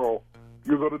the world,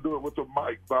 you're going to do it with a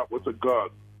mic, not with a gun.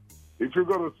 If you're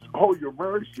going to hold your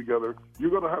marriage together,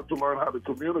 you're going to have to learn how to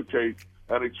communicate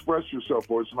and express yourself,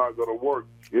 or it's not going to work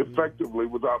effectively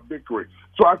without bickering.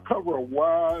 So I cover a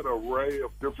wide array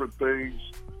of different things,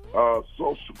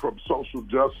 from social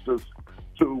justice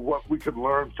to what we can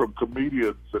learn from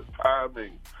comedians and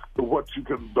timing, to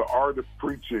the art of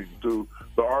preaching, to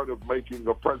the art of making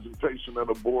a presentation in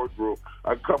a boardroom.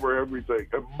 I cover everything.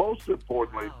 And most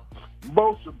importantly,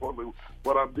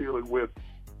 what I'm dealing with,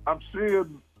 I'm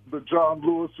seeing the John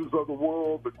Lewises of the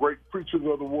world, the great preachers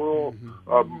of the world,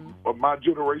 of my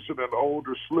generation and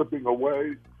older slipping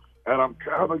away. And I'm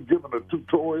kind of giving a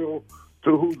tutorial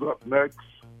to who's up next,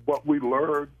 what we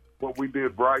learned, what we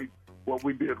did right, what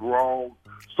we did wrong,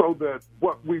 so that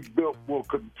what we built will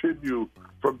continue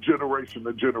from generation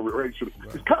to generation.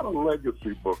 Right. It's kind of a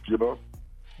legacy book, Wow.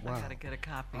 I got to get a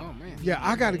copy. Oh, man. Yeah,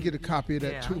 I got to get a copy of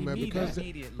that too, man, because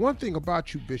one thing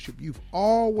about you, Bishop, you've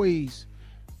always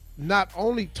not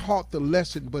only taught the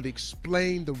lesson, but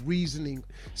explained the reasoning.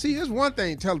 See, it's one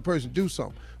thing to tell a person to do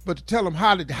something, but to tell them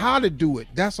how to do it,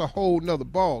 that's a whole nother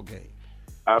ball game.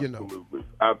 Absolutely.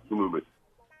 Absolutely.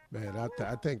 Man,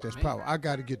 I think that's power. I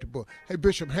got to get the book. Hey,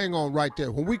 Bishop, hang on right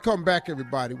there. When we come back,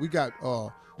 everybody, we got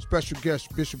special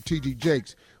guest Bishop T.D.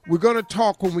 Jakes. We're going to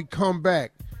talk when we come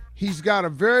back. He's got a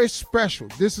very special,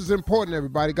 this is important,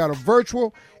 everybody, got a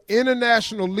virtual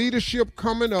international leadership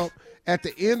coming up at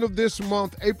the end of this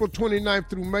month, April 29th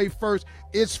through May 1st.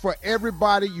 It's for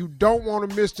everybody. You don't want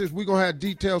to miss this. We're going to have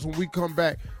details when we come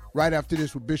back right after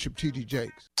this with Bishop T.D.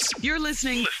 Jakes. You're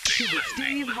listening to the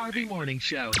Steve Harvey Morning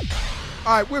Show.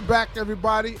 All right, we're back,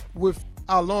 everybody, with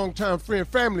our longtime friend,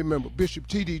 family member, Bishop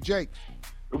T.D. Jakes.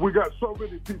 We got so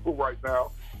many people right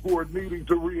now who are needing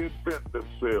to reinvent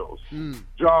themselves.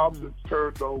 Jobs is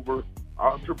turned over.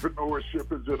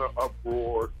 Entrepreneurship is in an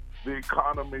uproar. The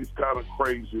economy's kind of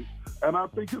crazy. And I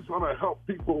think it's going to help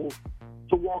people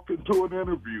to walk into an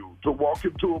interview, to walk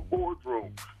into a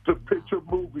boardroom, to pitch a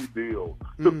movie deal,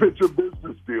 to pitch a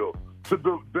business deal,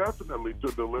 definitely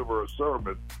to deliver a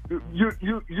sermon.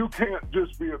 You can't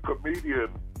just be a comedian.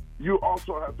 You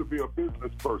also have to be a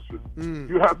business person.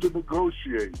 You have to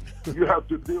negotiate. You have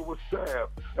to deal with staff.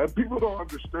 And people don't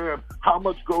understand how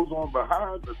much goes on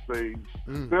behind the scenes.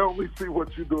 They only see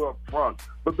what you do up front.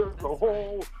 But there's a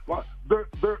whole lot. They're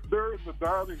in the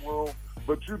dining room,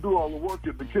 but you do all the work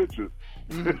in the kitchen.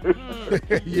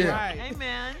 Yeah. Right.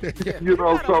 Amen. You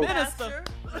know, so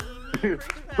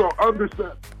so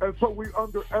understand. And so we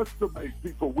underestimate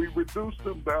people. We reduce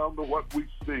them down to what we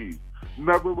see,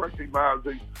 never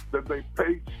recognizing that they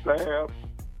paid staff,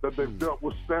 that they've dealt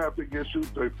with staffing issues,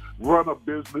 they've run a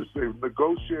business, they've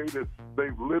negotiated,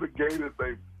 they've litigated,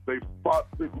 they've fought.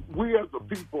 We as a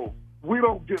people, we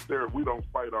don't get there if we don't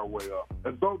fight our way up.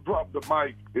 And Don't Drop the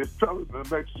Mic is telling the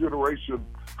next generation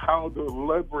how to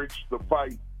leverage the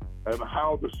fight and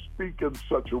how to speak in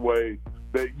such a way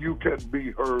that you can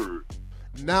be heard.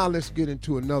 Now let's get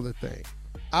into another thing.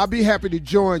 I'll be happy to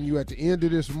join you at the end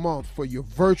of this month for your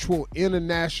virtual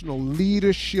International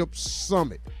Leadership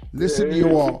Summit. Listen to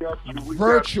you all.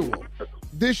 Virtual.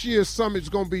 This year's summit is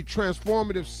going to be a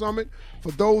transformative summit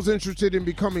for those interested in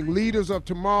becoming leaders of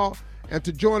tomorrow. And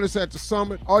to join us at the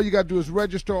summit, all you got to do is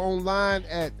register online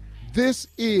at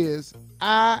thisisils.org.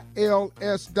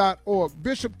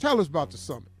 Bishop, tell us about the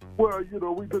summit. Well, you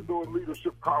know, we've been doing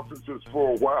leadership conferences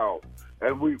for a while,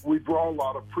 and we draw a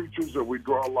lot of preachers and we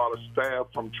draw a lot of staff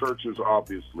from churches,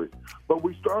 obviously. But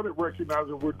we started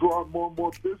recognizing we're drawing more and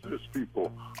more business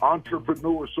people,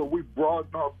 entrepreneurs, so we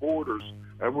broadened our borders,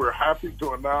 and we're happy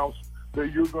to announce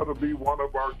that you're going to be one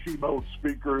of our keynote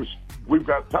speakers. We've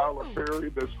got Tyler Perry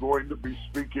that's going to be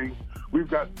speaking. We've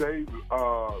got Dave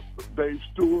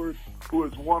Stewart, who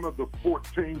is one of the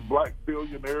 14 black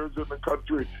billionaires in the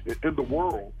country, in the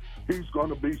world. He's going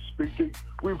to be speaking.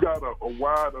 We've got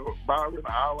Byron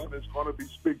Allen is going to be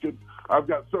speaking. I've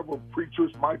got several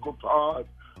preachers, Michael Todd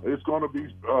is going to be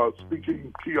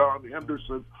speaking, Keon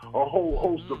Henderson, a whole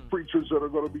host of preachers that are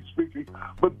going to be speaking.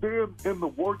 But then in the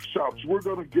workshops, we're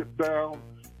going to get down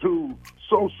to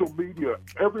social media.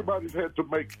 Everybody's had to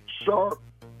make sharp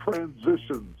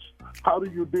transitions. How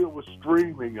do you deal with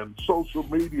streaming and social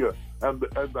media and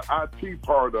the IT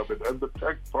part of it and the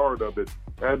tech part of it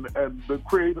and the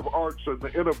creative arts and the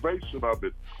innovation of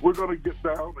it? We're going to get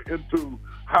down into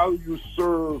how you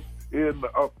serve in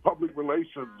public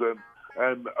relations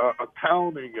and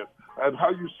accounting and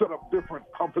how you set up different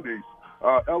companies,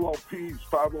 LLPs,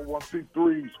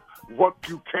 501c3s, what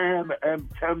you can and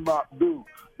cannot do,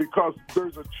 because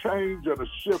there's a change and a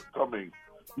shift coming.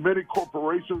 Many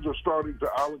corporations are starting to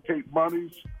allocate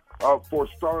monies for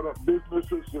startup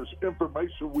businesses. There's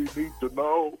information we need to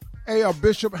know. Hey,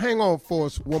 Bishop, hang on for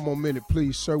us one more minute,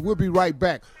 please, sir. We'll be right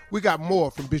back. We got more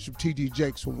from Bishop T.D.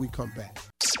 Jakes when we come back.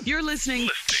 You're listening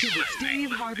to the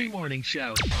Steve Harvey Morning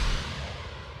Show.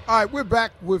 All right, we're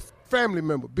back with family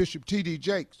member Bishop T.D.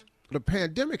 Jakes. The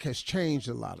pandemic has changed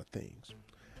a lot of things.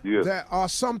 Yes. There are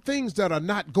some things that are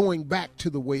not going back to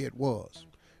the way it was,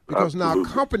 because now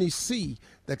companies see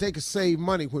that they can save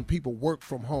money when people work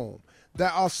from home. There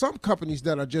are some companies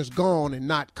that are just gone and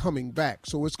not coming back.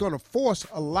 So it's going to force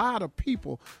a lot of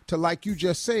people to, like you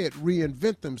just said,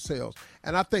 reinvent themselves.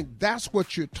 And I think that's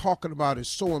what you're talking about is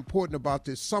so important about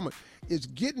this summit, is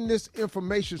getting this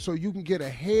information so you can get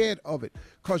ahead of it.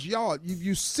 Because, y'all,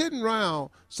 you sitting around,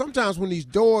 sometimes when these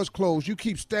doors close, you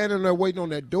keep standing there waiting on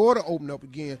that door to open up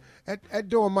again. That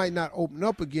door might not open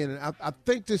up again. And I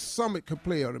think this summit could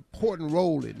play an important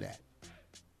role in that.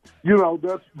 You know,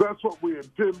 that's what we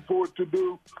intend for it to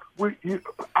do.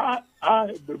 I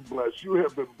have been blessed. You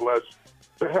have been blessed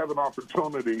to have an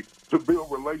opportunity to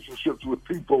build relationships with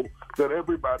people that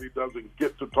everybody doesn't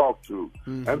get to talk to.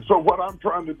 Mm-hmm. And so what I'm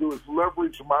trying to do is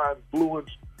leverage my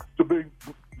influence to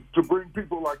to bring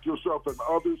people like yourself and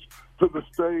others to the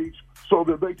stage so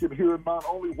that they can hear not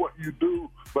only what you do,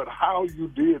 but how you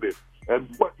did it and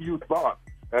what you thought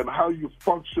and how you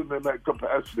function in that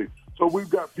capacity. So we've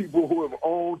got people who have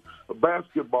owned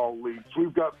basketball leagues.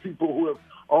 We've got people who have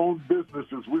owned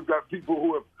businesses. We've got people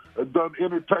who have done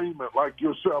entertainment like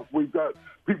yourself. We've got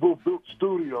people who built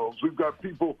studios. We've got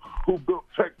people who built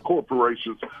tech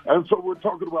corporations. And so we're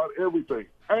talking about everything.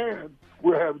 And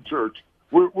we're having church.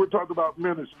 We're talking about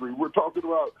ministry. We're talking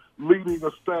about leading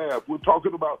a staff. We're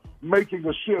talking about making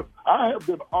a shift. I have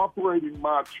been operating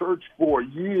my church for a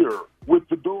year with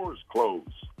the doors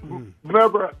closed.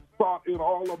 Never thought in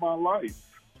all of my life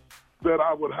that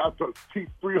I would have to keep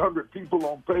 300 people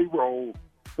on payroll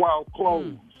while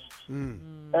closed. And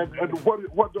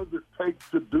what does it take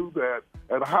to do that?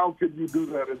 And how can you do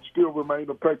that and still remain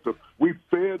effective? We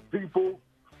fed people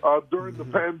during the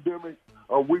pandemic.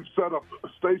 We've set up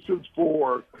stations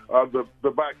for the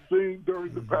vaccine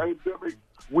during the pandemic.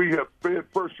 We have fed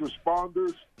first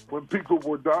responders when people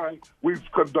were dying. We've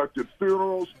conducted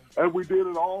funerals, and we did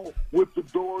it all with the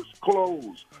doors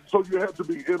closed. So you had to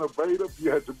be innovative,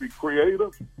 you had to be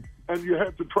creative, and you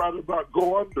had to try to not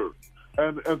go under.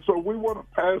 And so we want to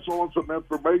pass on some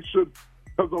information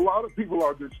because a lot of people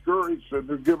are discouraged and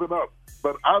they're giving up.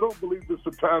 But I don't believe it's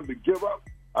a time to give up.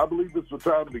 I believe it's a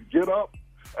time to get up.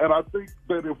 And I think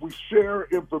that if we share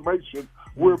information,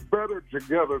 we're better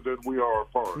together than we are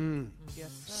apart. Yes,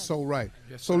 so right.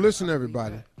 So listen,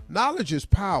 everybody. Knowledge is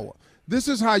power. This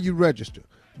is how you register.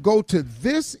 Go to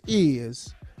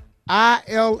thisisils.org.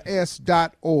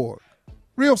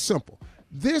 Real simple.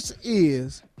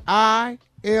 thisisils.org.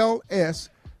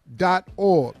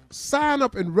 Sign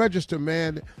up and register,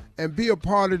 man, and be a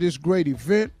part of this great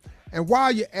event. And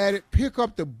while you're at it, pick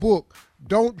up the book,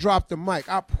 Don't Drop the Mic.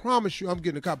 I promise you I'm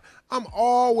getting a copy. I'm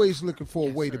always looking for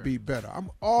a way to be better. I'm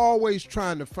always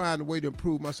trying to find a way to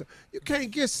improve myself. You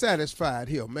can't get satisfied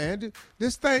here, man.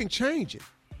 This thing changing.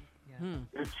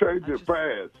 It's changing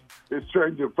fast. It's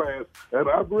changing fast. And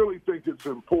I really think it's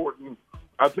important.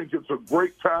 I think it's a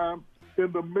great time.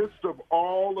 In the midst of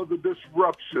all of the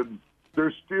disruption,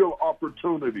 there's still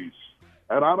opportunities.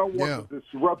 And I don't want the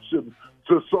disruption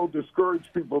to so discourage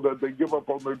people that they give up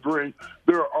on their dream.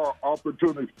 There are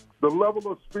opportunities. The level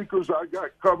of speakers I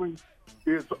got coming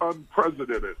is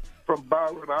unprecedented. From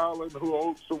Byron Allen, who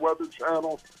owns the Weather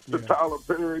Channel, to Tyler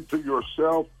Perry, to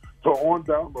yourself, to on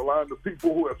down the line. The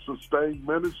people who have sustained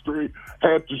ministry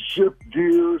had to shift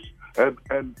gears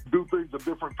and do things a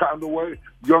different kind of way.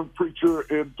 Young preacher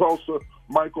in Tulsa,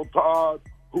 Michael Todd,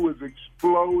 who is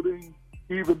exploding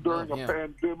even during a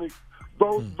pandemic.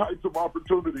 Those types of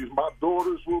opportunities. My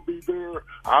daughters will be there.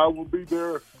 I will be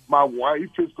there. My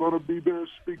wife is going to be there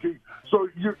speaking. So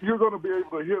you're going to be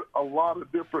able to hit a lot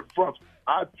of different fronts.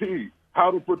 IT,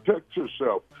 how to protect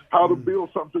yourself, how to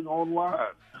build something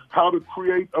online, how to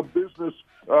create a business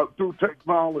through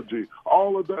technology.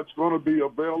 All of that's going to be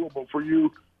available for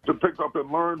you to pick up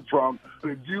and learn from.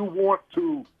 If you want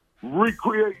to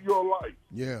recreate your life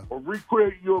or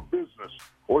recreate your business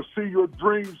or see your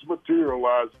dreams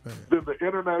materialize, then the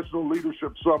International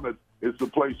Leadership Summit is the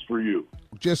place for you.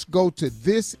 Just go to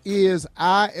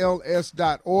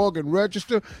thisisils.org and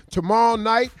register. Tomorrow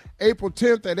night, April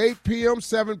 10th at 8 p.m.,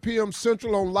 7 p.m.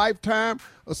 Central on Lifetime,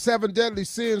 a 7 Deadly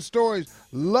Sin Stories.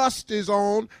 Lust is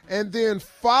on. And then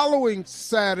following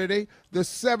Saturday, the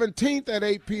 17th at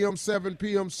 8 p.m., 7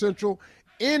 p.m. Central,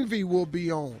 Envy will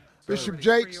be on. Bishop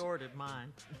Jakes,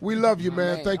 we love you,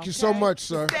 man. Thank you so much,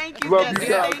 sir. Thank you, love Jesse.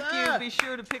 you. Thank you. Be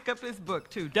sure to pick up his book,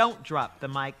 too. Don't drop the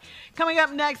mic. Coming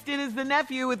up next, it is the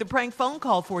nephew with the prank phone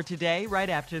call for today, right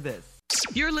after this.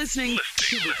 You're listening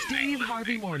to the Steve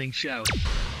Harvey Morning Show.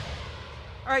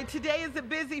 All right, today is a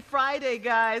busy Friday,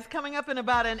 guys. Coming up in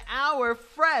about an hour,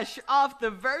 fresh off the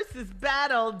Versus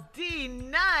Battle, D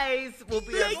Nice will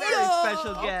be a very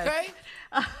special guest.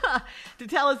 To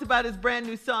tell us about his brand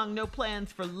new song, No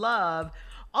Plans for Love.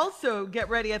 Also, get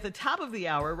ready at the top of the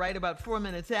hour, right about 4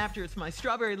 minutes after. It's my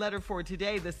strawberry letter for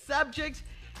today. The subject,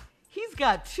 he's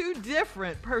got two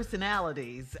different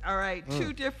personalities. All right,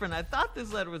 two different. I thought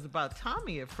this letter was about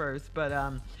Tommy at first, but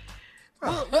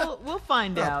we'll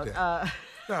find out.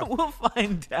 We'll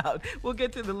find out. We'll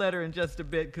get to the letter in just a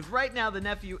bit, because right now the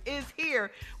nephew is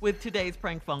here with today's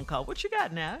prank phone call. What you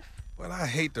got, Neff? Well, I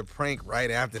hate to prank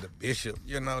right after the bishop.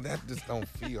 You know, that just don't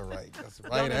feel right. That's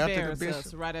right don't after the bishop.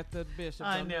 Us right after the bishop.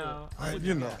 I know.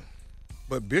 You know.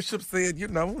 But Bishop said, you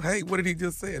know, hey, what did he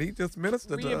just say? He just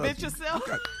ministered to us. Reinvent yourself?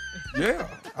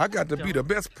 I got to be the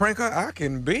best pranker I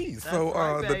can be. That's so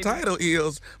right, the title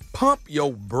is Pump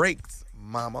Your Brakes,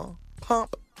 Mama.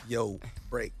 Pump Your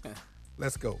Brakes.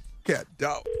 Let's go. Cat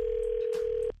dog.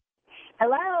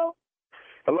 Hello.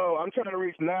 Hello, I'm trying to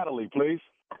reach Natalie, please.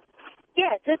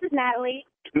 Yes, this is Natalie.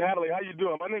 Natalie, how you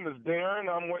doing? My name is Darren.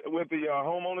 I'm with the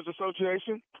Homeowners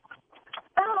Association.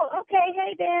 Oh, okay.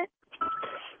 Hey, Dan.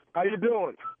 How you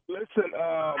doing? Listen,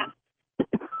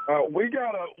 we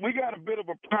got a bit of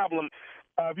a problem.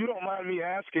 If you don't mind me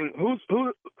asking,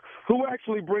 who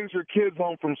actually brings your kids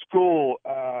home from school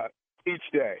each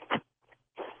day?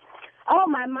 Oh,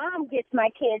 my mom gets my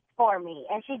kids for me,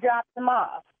 and she drops them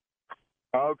off.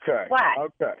 Okay. Why?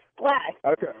 Okay. Why?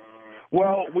 Okay.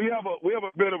 Well, we have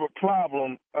a bit of a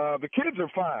problem. The kids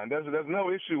are fine. There's no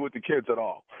issue with the kids at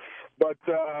all. But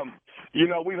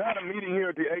we've had a meeting here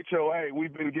at the HOA.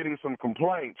 We've been getting some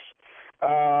complaints.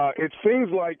 It seems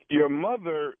like your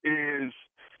mother is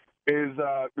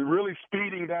really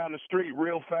speeding down the street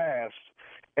real fast,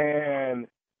 and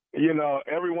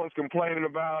everyone's complaining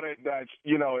about it. That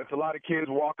it's a lot of kids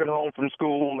walking home from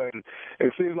school, and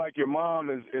it seems like your mom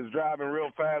is driving real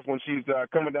fast when she's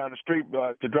coming down the street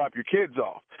to drop your kids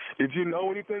off. Did you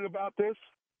know anything about this?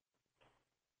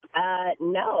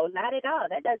 No, not at all.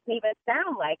 That doesn't even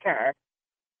sound like her.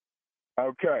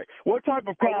 Okay. What type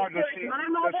of car does she? My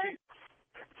mother?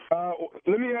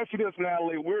 Let me ask you this,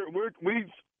 Natalie. We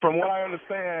from what I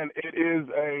understand, it is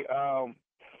a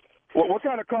what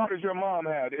kind of car does your mom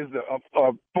have? Is it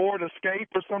a Ford Escape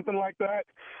or something like that?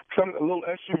 A little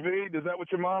SUV? Is that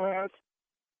what your mom has?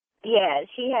 Yeah,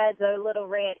 she has a little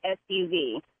red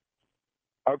SUV.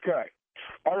 Okay.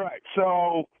 All right.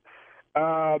 So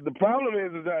the problem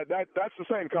is that's the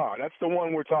same car. That's the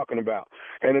one we're talking about.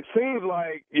 And it seems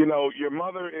like, your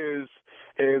mother is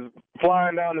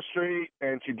flying down the street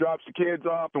and she drops the kids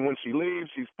off, and when she leaves,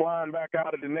 she's flying back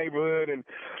out of the neighborhood. And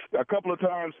a couple of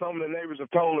times some of the neighbors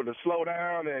have told her to slow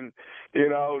down, and,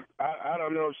 I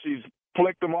don't know if she's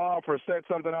flicked them off or said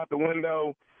something out the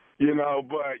window,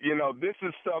 but, this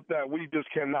is stuff that we just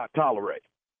cannot tolerate.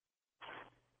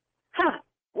 Huh.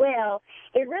 Well,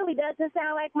 it really doesn't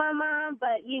sound like my mom,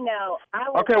 but, I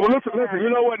will... Okay, well, listen, you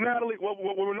know what, Natalie? What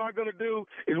we're not going to do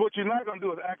is what you're not going to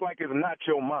do is act like it's not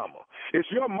your mama. It's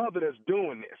your mother that's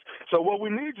doing this. So what we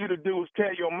need you to do is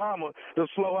tell your mama to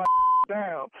slow her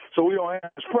down so we don't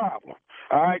have this problem,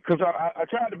 all right? Because I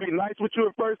tried to be nice with you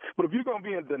at first, but if you're going to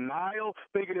be in denial,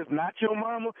 thinking it's not your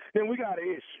mama, then we got an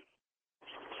issue.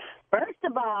 First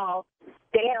of all,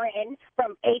 Darren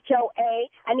from HOA,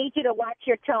 I need you to watch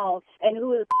your tone and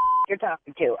who the you're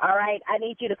talking to, all right? I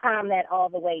need you to calm that all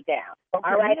the way down, okay,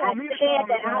 all right? I said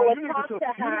that I would talk to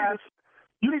her.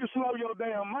 You need to slow your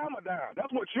damn mama down.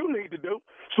 That's what you need to do.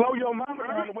 Slow your mama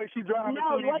down the way she drives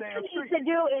No, through what these damn you need streets. to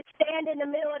do is stand in the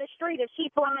middle of the street if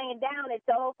she's flying down it,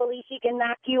 so hopefully she can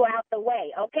knock you out the way,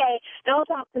 okay? Don't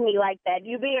talk to me like that.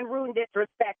 You're being rude and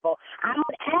disrespectful. I'm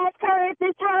going to ask her if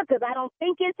it's her because I don't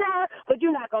think it's her, but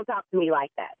you're not going to talk to me like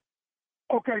that.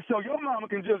 Okay, so your mama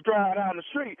can just drive down the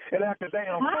street and act a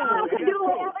damn fool. My mama can do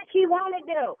whatever she want to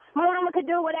do. My mama can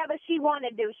do whatever she want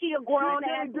to do. She a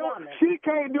grown-ass woman. She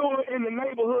can't do it in the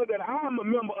neighborhood that I'm a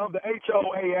member of the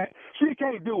HOA at. She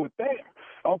can't do it there,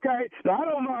 okay? Now, I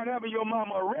don't mind having your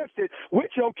mama arrested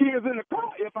with your kids in the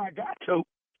car if I got to.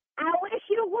 I wish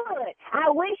you would.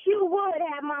 I wish you would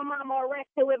have my mama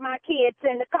arrested with my kids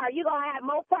in the car. You're going to have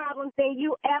more problems than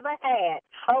you ever had,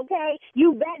 okay?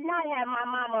 You better not have my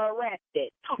mama arrested.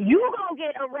 You're going to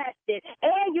get arrested,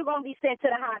 and you're going to be sent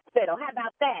to the hospital. How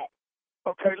about that?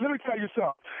 Okay, let me tell you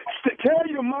something. Tell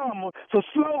your mama to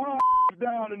slow her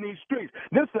down in these streets.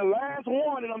 This is the last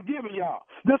warning I'm giving y'all.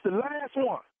 This is the last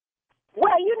one.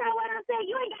 Well, you know what I'm saying?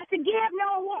 You ain't got to give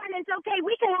no warnings, okay?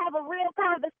 We can have a real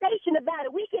conversation about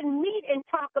it. We can meet and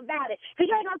talk about it.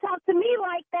 Because you ain't going to talk to me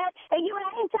like that, and you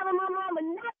ain't telling my mama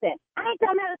nothing. I ain't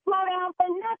telling her to slow down for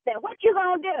nothing. What you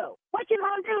going to do? What you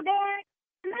going to do, Derek?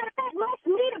 Matter of fact, let's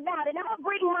meet about it. I'll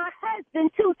bring my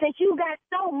husband, too, since you got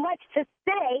so much to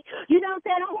say. You know what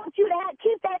I'm saying? I want you to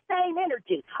keep that same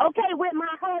energy, okay, with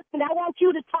my husband. I want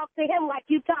you to talk to him like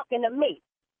you talking to me.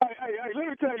 Hey, let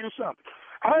me tell you something.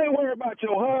 I ain't worried about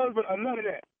your husband or none of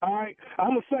that, all right?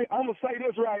 I'm gonna say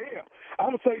this right here.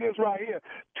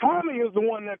 Tommy is the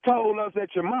one that told us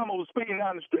that your mama was speeding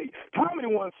down the street. Tommy the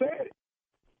one said it.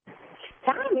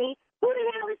 Tommy? Who the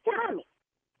hell is Tommy?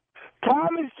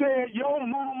 Tommy said your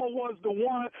mama was the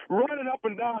one running up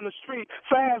and down the street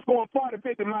fast, going 40,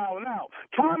 50 miles an hour.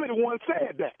 Tommy the one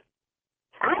said that.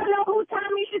 I don't know who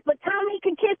Tommy is, but Tommy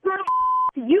can kiss my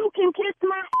You can kiss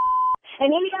my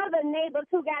and any other neighbors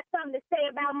who got something to say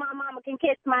about my mama can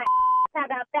kiss my How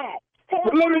about that?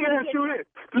 Let me ask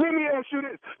you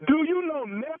this. Do you know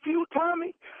nephew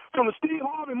Tommy from the Steve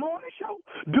Harvey Morning Show?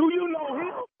 Do you know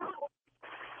him?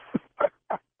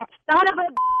 Son of a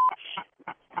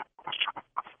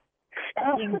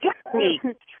You got me.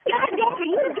 God damn it,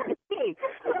 you got me.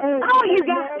 Oh, you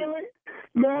got me.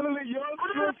 Natalie, your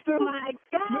sister. Oh, my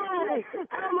God. Oh,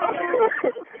 my God.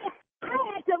 I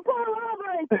had to pull over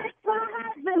and text my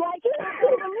husband like he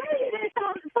was a millionaire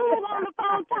fool on the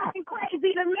phone talking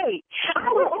crazy to me. I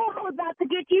was about to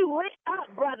get you lit up,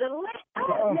 brother. Lit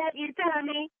up, nephew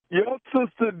Tommy. Your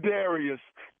sister Darius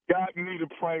got me to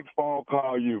prank phone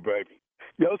call you, baby.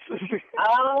 Your sister.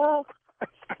 Oh,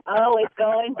 it's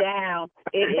going down.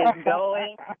 It is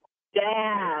going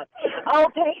down. Oh,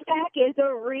 Payback is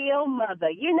a real mother.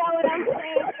 You know what I'm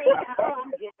saying? Oh,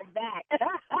 I'm getting back.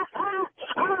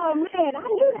 Oh, man, I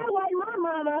knew that wasn't my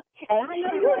mama, and I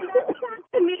know you ain't never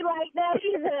talk to me like that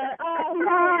either.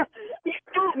 Oh,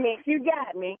 you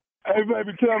got me. Hey,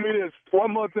 baby, tell me this.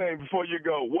 One more thing before you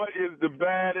go. What is the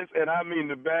baddest, and I mean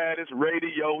the baddest,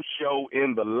 radio show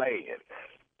in the land?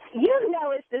 You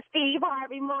know it's the Steve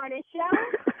Harvey Morning Show.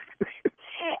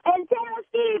 And tell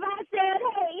Steve I said,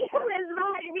 hey, Miss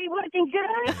Margie be looking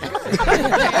good.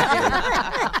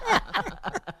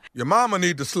 Your mama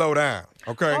need to slow down,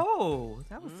 okay? Oh,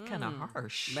 that was kind of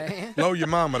harsh. Man. Slow your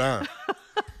mama down.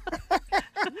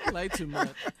 You play too much.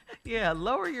 Yeah,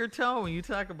 lower your tone when you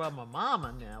talk about my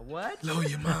mama now. What? Slow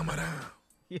your mama down.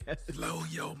 Yes. Slow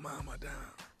your mama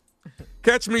down.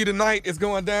 Catch me tonight. It's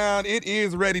going down. It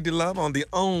is Ready to Love on the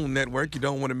OWN network. You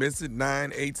don't want to miss it.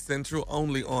 9/8 Central,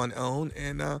 only on OWN,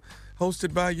 and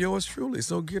hosted by yours truly.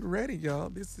 So get ready, y'all.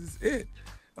 This is it.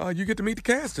 You get to meet the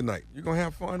cast tonight. You're going to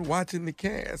have fun watching the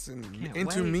cast and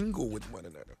intermingle with one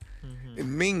another. Mm-hmm.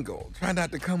 And mingle. Try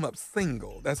not to come up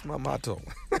single. That's my motto.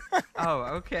 Oh,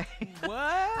 okay. What?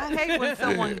 I hate when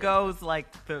someone goes like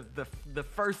the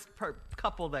first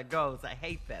couple that goes. I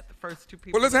hate that. The first two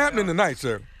people. Well, it's happening tonight,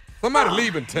 sir. Somebody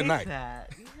leaving tonight. Yeah.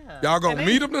 Y'all gonna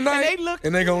meet them tonight,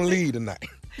 and they gonna leave tonight.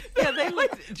 Yeah, they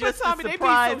look just as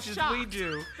surprised as we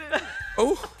do.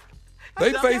 Oh,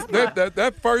 they face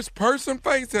that first person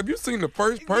face. Have you seen the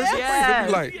first person face? They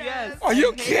be like, are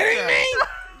you kidding me?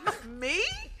 Me?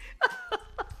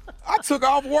 I took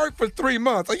off work for 3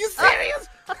 months. Are you serious?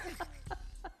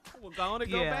 We're going to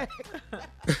go back.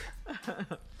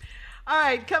 All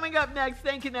right, coming up next,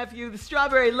 thank you, nephew, the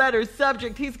Strawberry Letter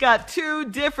subject. He's got 2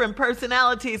 different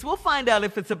personalities. We'll find out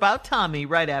if it's about Tommy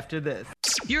right after this.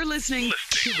 You're listening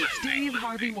to the Steve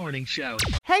Harvey Morning Show.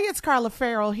 Hey, it's Carla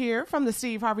Farrell here from the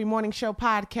Steve Harvey Morning Show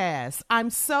podcast. I'm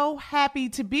so happy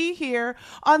to be here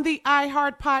on the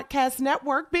iHeart Podcast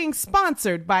Network, being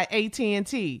sponsored by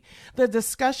AT&T. The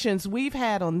discussions we've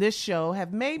had on this show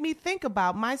have made me think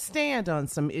about my stand on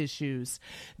some issues.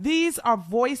 These are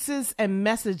voices and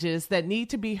messages that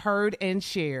need to be heard and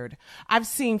shared. I've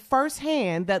seen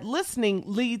firsthand that listening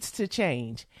leads to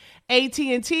change.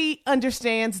 AT&T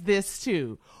understands this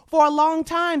too. For a long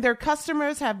time, their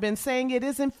customers have been saying it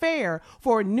isn't fair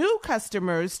for new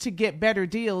customers to get better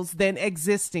deals than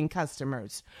existing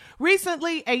customers.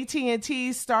 Recently,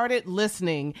 AT&T started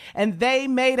listening, and they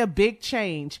made a big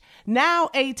change. Now,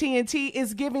 AT&T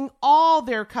is giving all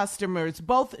their customers,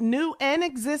 both new and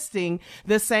existing,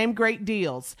 the same great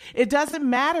deals. It doesn't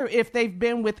matter if they've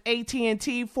been with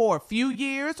AT&T for a few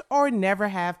years or never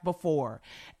have before.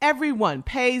 Everyone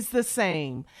pays the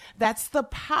same. That's the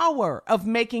power of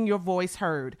making your voice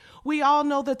heard. We all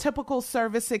know the typical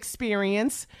service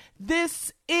experience.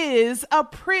 This is a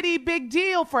pretty big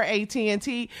deal for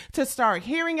AT&T to start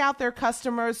hearing out their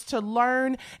customers to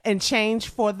learn and change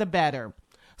for the better.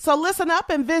 So listen up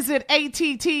and visit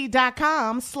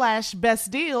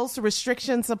att.com/best deals.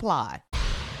 Restrictions apply.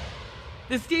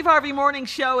 The Steve Harvey Morning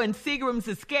Show and Seagram's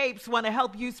Escapes want to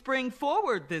help you spring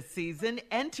forward this season.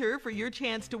 Enter for your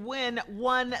chance to win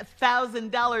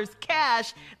 $1,000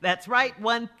 cash. That's right,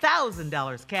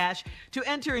 $1,000 cash. To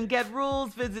enter and get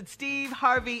rules, visit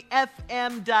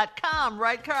SteveHarveyFM.com.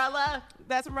 Right, Carla?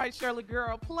 That's right, Shirley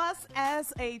girl. Plus,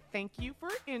 as a thank you for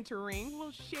entering,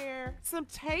 we'll share some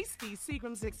tasty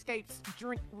Seagram's Escapes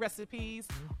drink recipes.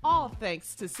 All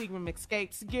thanks to Seagram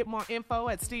Escapes. Get more info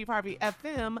at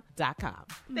SteveHarveyFM.com.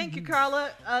 Thank you,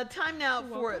 Carla. Time now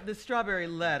for the Strawberry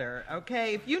Letter,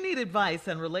 okay? If you need advice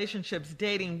on relationships,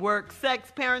 dating, work,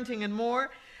 sex, parenting, and more,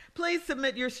 please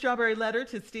submit your Strawberry Letter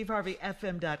to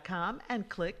SteveHarveyFM.com and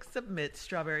click Submit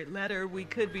Strawberry Letter. We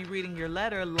could be reading your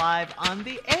letter live on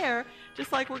the air,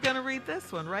 just like we're going to read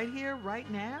this one right here, right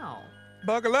now.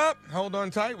 Buckle up. Hold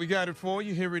on tight. We got it for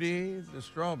you. Here it is, the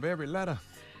Strawberry Letter.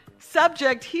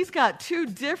 Subject, he's got 2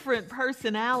 different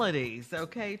personalities,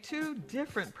 okay? 2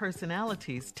 different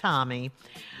personalities, Tommy.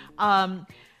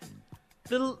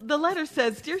 The letter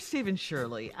says, Dear Stephen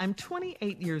Shirley, I'm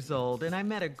 28 years old and I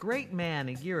met a great man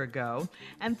a year ago,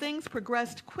 and things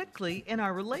progressed quickly in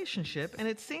our relationship and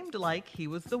it seemed like he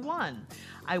was the one.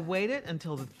 I waited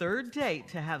until the third date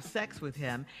to have sex with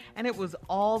him, and it was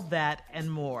all that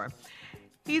and more.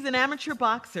 He's an amateur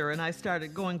boxer, and I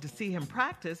started going to see him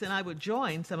practice, and I would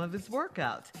join some of his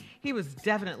workouts. He was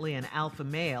definitely an alpha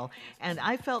male, and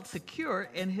I felt secure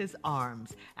in his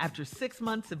arms. After 6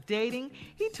 months of dating,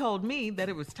 he told me that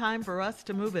it was time for us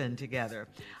to move in together.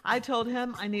 I told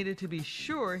him I needed to be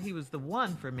sure he was the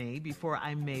one for me before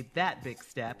I made that big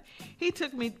step. He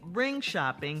took me ring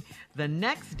shopping the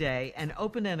next day and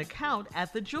opened an account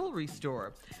at the jewelry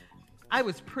store. I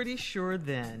was pretty sure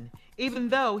then, even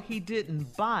though he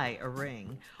didn't buy a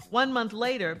ring. 1 month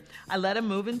later, I let him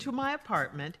move into my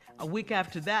apartment. A week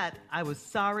after that, I was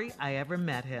sorry I ever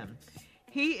met him.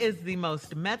 He is the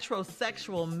most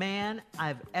metrosexual man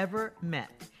I've ever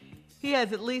met. He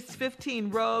has at least 15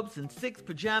 robes and 6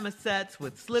 pajama sets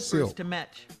with slippers to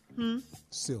match.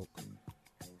 Silk.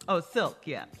 Oh, silk,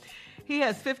 yeah. He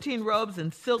has 15 robes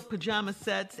and silk pajama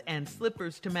sets and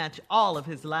slippers to match all of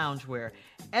his loungewear.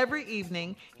 Every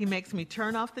evening, he makes me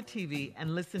turn off the TV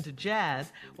and listen to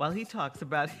jazz while he talks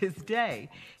about his day.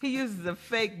 He uses a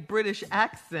fake British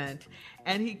accent,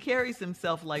 and he carries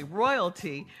himself like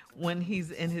royalty when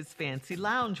he's in his fancy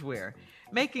loungewear.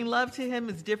 Making love to him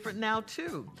is different now,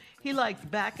 too. He likes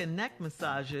back and neck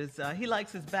massages. He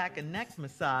likes his back and neck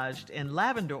massaged in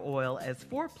lavender oil as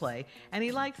foreplay, and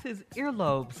he likes his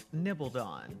earlobes nibbled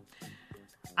on.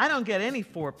 I don't get any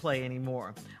foreplay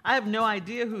anymore. I have no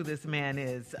idea who this man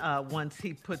is once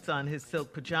he puts on his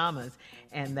silk pajamas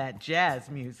and that jazz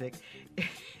music.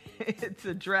 It's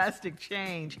a drastic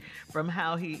change from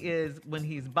how he is when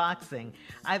he's boxing.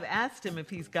 I've asked him if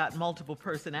he's got multiple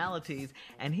personalities,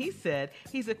 and he said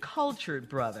he's a cultured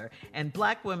brother, and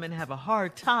black women have a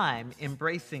hard time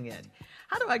embracing it.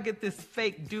 How do I get this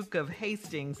fake Duke of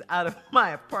Hastings out of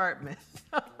my apartment?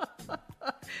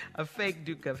 A fake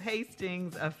Duke of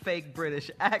Hastings, a fake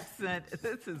British accent.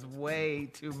 This is way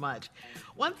too much.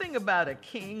 One thing about a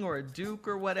king or a duke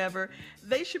or whatever,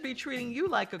 they should be treating you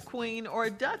like a queen or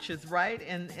a duchess, right?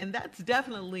 And that's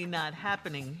definitely not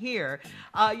happening here.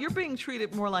 You're being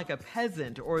treated more like a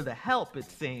peasant or the help, it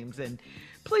seems. And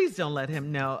please don't let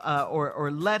him know,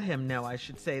 or let him know, I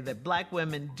should say, that black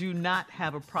women do not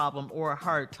have a problem or a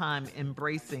hard time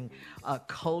embracing a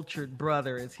cultured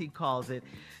brother, as he calls it.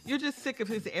 You're just sick of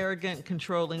his arrogant,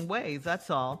 controlling ways,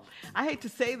 that's all. I hate to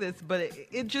say this, but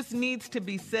it just needs to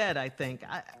be said, I think.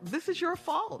 This is your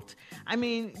fault. I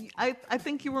mean, I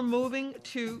think you were moving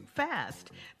too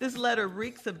fast. This letter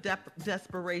reeks of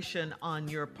desperation on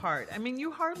your part. I mean,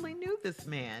 you hardly knew this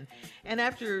man. And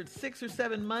after 6 or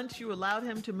 7 months, you allowed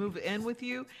him to move in with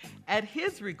you at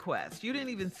his request. You didn't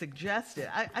even suggest it.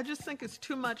 I just think it's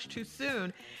too much too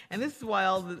soon. And this is why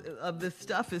all of this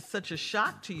stuff is such a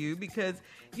shock to you, because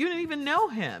you didn't even know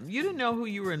him. You didn't know who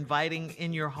you were inviting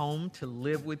in your home to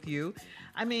live with you.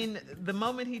 I mean, the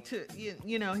moment he took,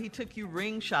 he took you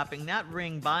ring shopping, not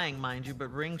ring buying, mind you,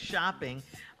 but ring shopping,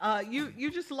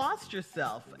 you just lost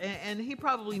yourself. And he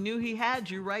probably knew he had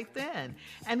you right then.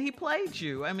 And he played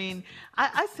you. I mean,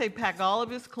 I say pack all of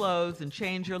his clothes and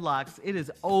change your locks. It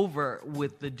is over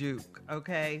with the Duke,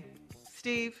 okay?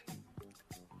 Steve?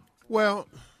 Well,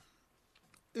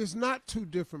 it's not two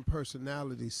different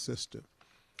personalities, sister.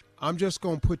 I'm just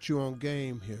going to put you on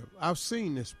game here. I've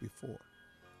seen this before.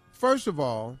 First of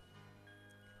all,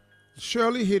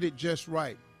 Shirley hit it just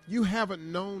right. You haven't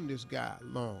known this guy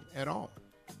long at all.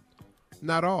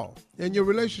 Not all. And your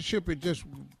relationship, it just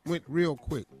went real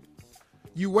quick.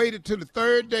 You waited till the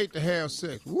third date to have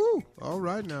sex. Woo, all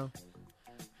right now.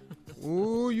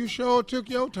 Ooh, you sure took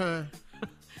your time.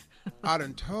 I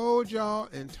done told y'all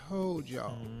and told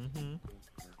y'all. Mm-hmm.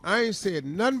 I ain't said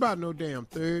nothing about no damn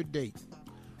third date.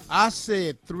 I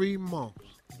said 3 months.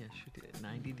 Yes, you did.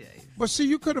 90 days. But see,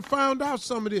 you could have found out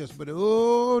some of this, but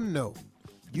oh no.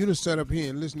 You done sat up here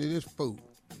and listened to this fool.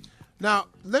 Now,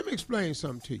 let me explain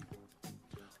something to you.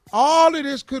 All of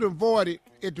this could have avoided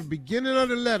at the beginning of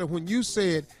the letter when you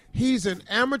said he's an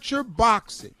amateur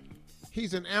boxer.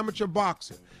 He's an amateur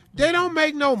boxer. They don't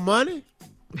make no money.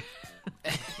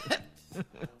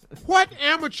 What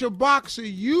amateur boxer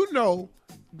you know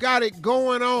got it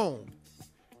going on?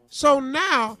 So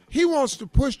now he wants to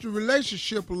push the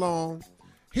relationship along.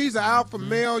 He's an alpha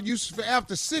male.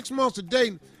 After 6 months of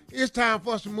dating, it's time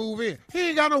for us to move in. He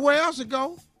ain't got nowhere else to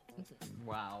go.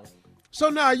 Wow. So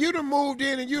now you done moved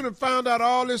in and you done found out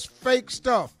all this fake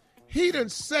stuff. He done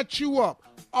set you up.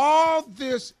 All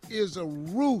this is a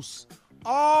ruse.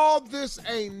 All this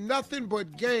ain't nothing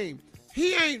but game.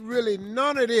 He ain't really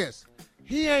none of this.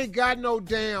 He ain't got no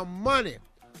damn money.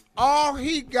 All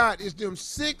he got is them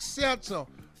 6 sets of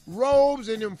robes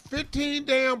and them 15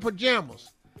 damn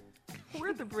pajamas.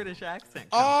 Where'd the British accent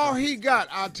come All from? he got,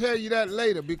 I'll tell you that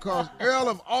later, because Earl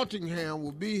of Altingham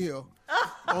will be here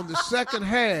on the second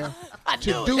half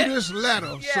to do this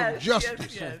letter some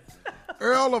justice. Yes.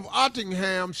 Earl of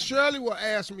Altingham, Shirley will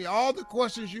ask me all the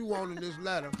questions you want in this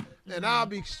letter, and I'll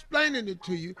be explaining it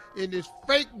to you in this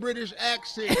fake British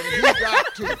accent that he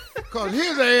got to, because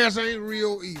his ass ain't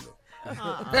real either.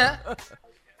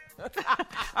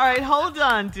 All right, hold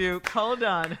on, Duke. Hold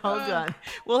on.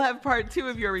 We'll have part 2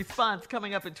 of your response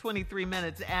coming up in 23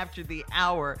 minutes after the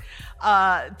hour.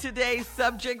 Today's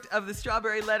subject of the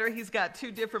Strawberry Letter, he's got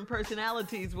 2 different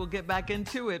personalities. We'll get back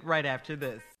into it right after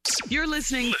this. You're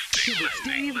listening to the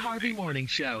Steve Harvey Morning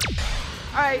Show.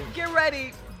 All right, get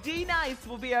ready. D-Nice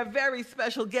will be our very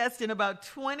special guest in about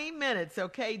 20 minutes,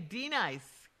 okay? D-Nice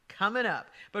coming up.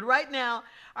 But right now,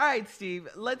 all right, Steve,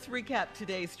 let's recap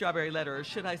today's Strawberry Letter, or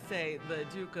should I say the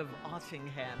Duke of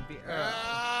Ottingham, the Earl.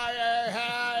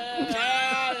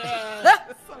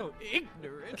 So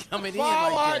ignorant. Coming in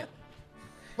like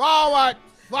Forward,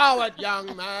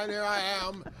 young man. Here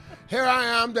I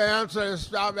am to answer the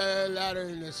Strawberry Letter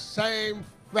in the same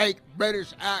fake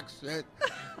British accent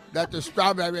that the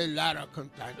Strawberry Letter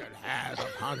contender has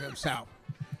upon himself.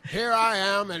 Here I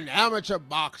am, an amateur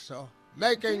boxer,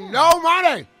 making no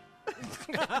money.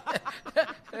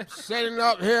 Sitting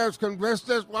up here is convinced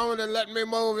this woman to let me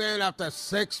move in after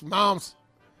 6 months.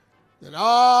 And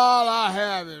all I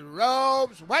have is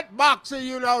robes. What boxer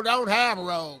you know don't have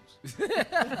robes?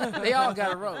 They all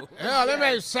got a robe. Hell, them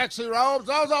ain't sexy robes.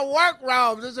 Those are work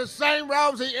robes. It's the same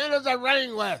robes he enters the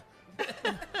ring with.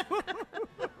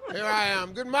 Here I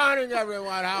am. Good morning,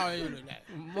 everyone. How are you today?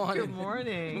 Good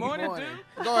morning. Morning,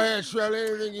 Duke. Go ahead, Shirley.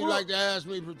 Anything you'd like to ask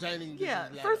me pertaining to Yeah,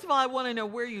 this letter? first of all, I want to know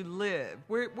where you live.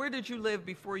 Where did you live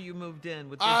before you moved in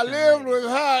with this I young lived lady? with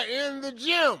her in the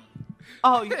gym.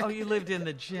 Oh, you lived in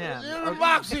the gym. In the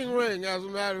boxing ring, as a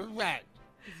matter of fact.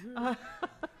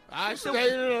 I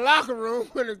stayed in the locker room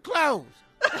when it closed.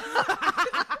 That's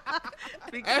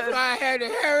why I had to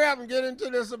hurry up and get into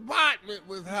this apartment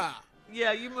with her.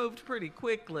 Yeah, you moved pretty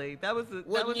quickly.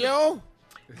 Wouldn't you?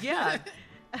 Yeah.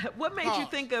 What made you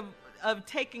think of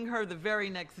taking her the very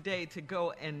next day to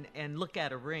go and look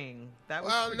at a ring? That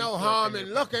was Well, no harm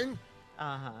in looking.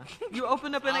 You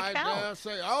opened up an I account. dare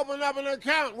say, open up an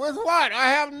account with what? I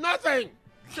have nothing.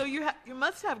 So you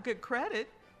must have good credit.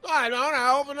 I don't.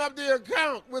 I opened up the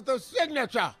account with a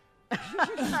signature.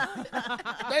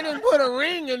 They didn't put a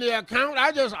ring in the account.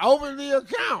 I just opened the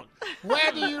account.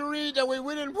 Where do you read that we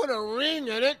didn't put a ring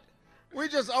in it? We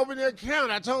just opened the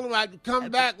account. I told them I'd come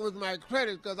back with my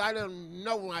credit because I didn't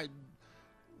know my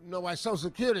Social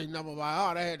Security number by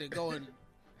heart. I had to go and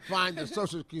find the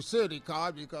Social Security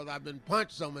card because I've been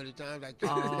punched so many times I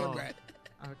can't remember it.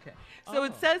 Okay. So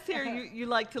it says here you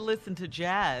like to listen to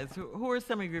jazz. Who are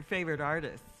some of your favorite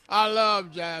artists? I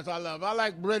love jazz. I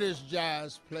like British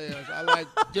jazz players. I like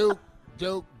Duke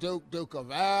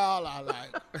of Al. I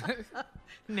like.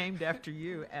 Named after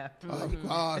you, afterwards. Of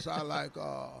course, I like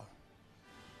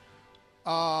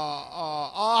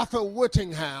Arthur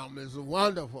Whittingham is a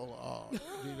wonderful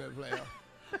DJ player.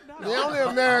 The only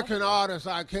American artist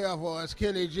I care for is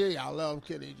Kenny G. I love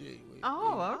Kenny G.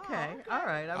 Oh, okay. All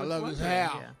right. I love his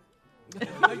hair.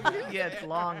 Yeah, it's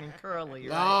long and curly,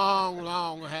 right?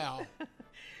 Long hair.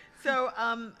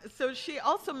 So she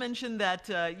also mentioned that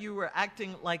you were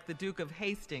acting like the Duke of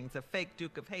Hastings, a fake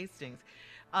Duke of Hastings.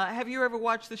 Have you ever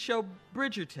watched the show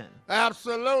Bridgerton?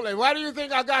 Absolutely. Where do you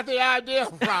think I got the idea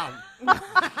from?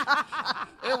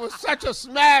 It was such a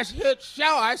smash hit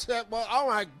show. I said, well, oh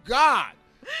my God.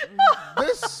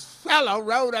 This fellow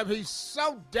wrote up, he's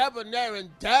so debonair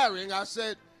and daring. I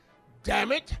said,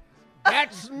 damn it,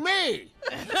 that's me.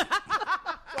 So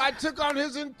I took on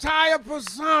his entire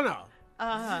persona.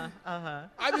 I've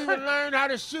even learned how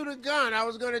to shoot a gun. I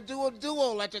was going to do a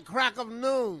duel at the crack of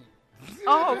noon.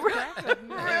 Oh,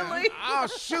 really? I'll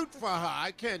shoot for her.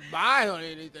 I can't buy her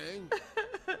anything.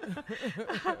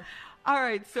 All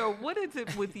right, so what is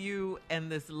it with you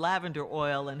and this lavender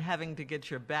oil and having to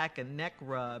get your back and neck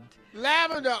rubbed?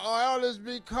 Lavender oil is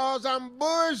because I'm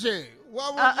bougie.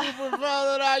 What would you prefer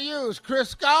that I use,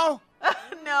 Crisco?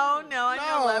 No, I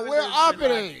know lavender we're is uppity.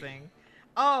 relaxing.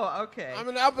 Oh, okay. I'm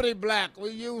an uppity black. We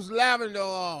use lavender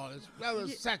oil. It's rather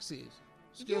sexy.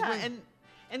 Excuse me.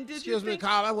 And did Excuse you me, think...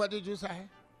 Carla, what did you say?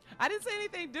 I didn't say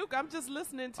anything, Duke. I'm just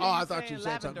listening to Oh, you I thought you saying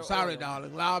said something. lavender Sorry, oil.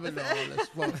 darling. Lavender oil is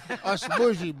for us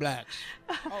bougie blacks.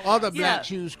 Other blacks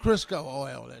use Crisco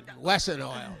oil and Wesson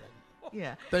oil.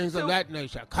 Yeah. Things of that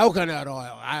nature. Coconut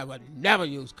oil. I would never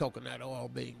use coconut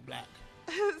oil being black.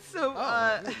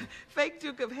 So, fake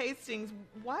Duke of Hastings,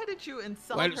 why did you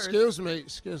insult Well, her? excuse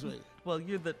me. Well,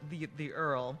 you're the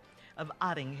Earl of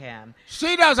Ottingham.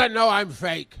 She doesn't know I'm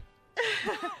fake.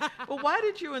 Well, why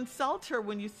did you insult her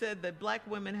when you said that black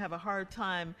women have a hard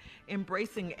time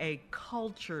embracing a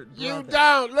cultured brother? You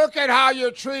don't. Look at how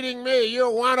you're treating me. You're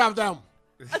one of them.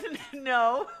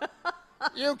 No.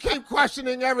 You keep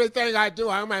questioning everything I do.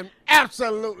 I'm an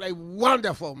absolutely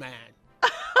wonderful man.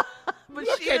 But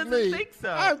Look she at doesn't me. think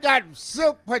so. I've got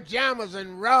silk pajamas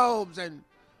and robes, and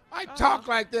I talk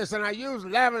like this, and I use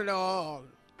lavender oil.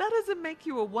 That doesn't make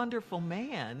you a wonderful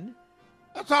man.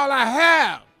 That's all I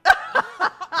have.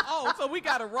 Oh, so we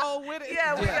got to roll with it?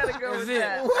 Yeah, we got to go with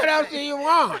that. What else do you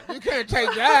want? You can't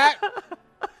take that.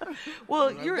 Well,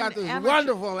 I've you're got an this amateur.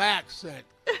 wonderful accent.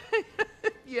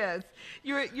 Yes,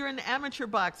 you're an amateur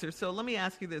boxer. So let me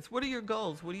ask you this: what are your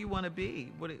goals? What do you want to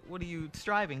be? What are you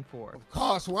striving for? Of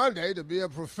course, one day to be a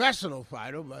professional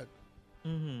fighter, but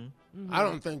I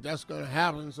don't think that's going to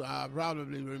happen. So I'll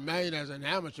probably remain as an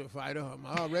amateur fighter. I'm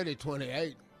already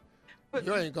 28. But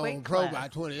You ain't going weight pro class. by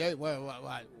 28.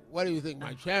 What do you think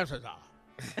my chances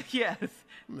are? Yes.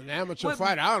 I'm an amateur What-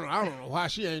 fighter. I don't know why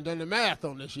she ain't done the math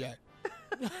on this yet.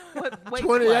 What weight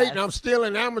 28 class? and I'm still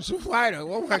an amateur fighter.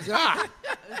 Oh my God.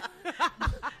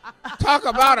 Talk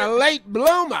about a late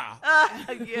bloomer.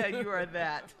 Yeah, you are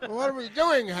that. What are we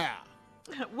doing here?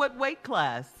 What weight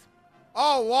class?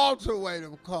 Oh, welterweight,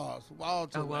 of course.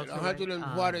 Welterweight, welterweight.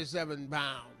 147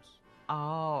 pounds.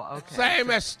 Oh, okay. Same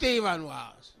as Steven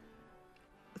was.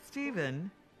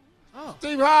 Steven.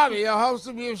 Steve Harvey, your host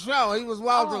of your show, he was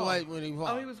welterweight when he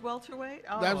fought. Oh, he was welterweight?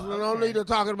 Oh, That's no okay. need to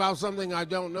talking about something I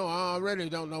don't know. I already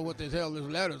don't know what the hell this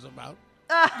letter's about.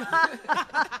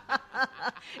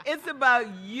 It's about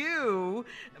you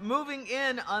moving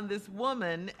in on this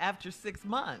woman after 6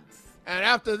 months. And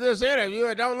after this interview,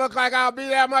 it don't look like I'll be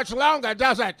there much longer,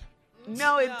 does it?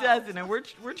 No, it doesn't, and we're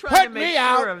trying Put to make me sure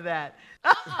out. of that.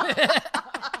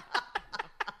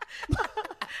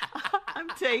 I'm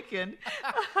taken.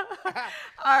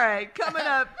 All right, coming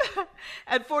up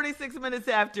at 46 minutes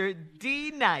after,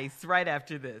 D Nice, right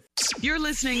after this. You're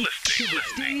listening to the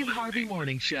Steve Harvey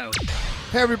Morning Show.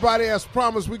 Hey, everybody, as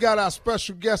promised, we got our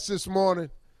special guest this morning.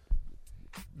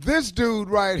 This dude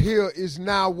right here is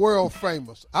now world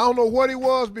famous. I don't know what he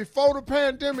was before the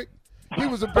pandemic. He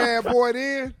was a bad boy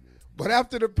then, but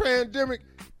after the pandemic,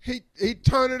 he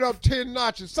turned it up 10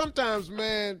 notches. Sometimes,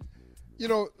 man, you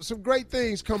know, some great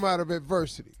things come out of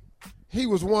adversity. He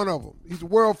was one of them. He's a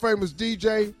world famous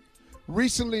DJ,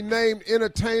 recently named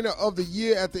Entertainer of the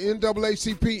Year at the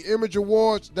NAACP Image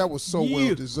Awards. That was so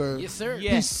well deserved. Yes, sir.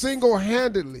 He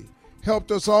single-handedly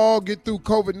helped us all get through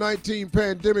COVID-19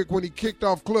 pandemic when he kicked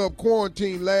off club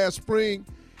quarantine last spring,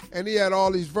 and he had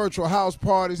all these virtual house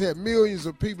parties, had millions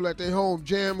of people at their home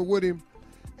jamming with him.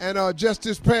 And just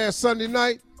this past Sunday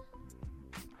night,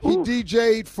 he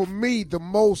DJ'd for me the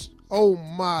most, oh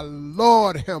my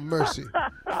Lord have mercy,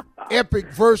 epic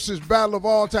versus battle of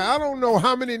all time. I don't know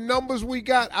how many numbers we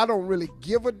got. I don't really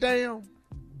give a damn.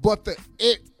 But the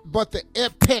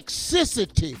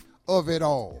epicicity of it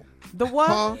all. The what?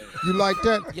 Huh? You like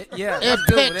that? Yeah. that's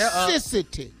good.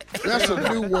 Epicicity. That's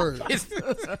a new word.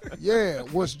 Yeah,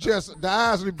 was just the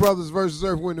Isley Brothers versus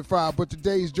Earth, Wind & Fire. But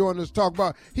today he's joining us to talk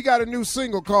about, he got a new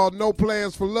single called No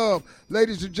Plans for Love.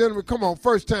 Ladies and gentlemen, come on,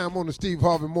 first time on the Steve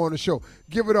Harvey Morning Show.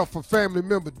 Give it up for family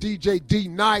member DJ D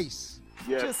Nice.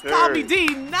 Yes, Just sir. call me D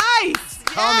Nice.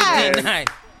 Call me D Nice.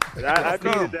 I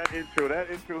needed that intro.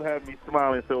 That intro had me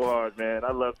smiling so hard, man.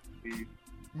 I love Steve.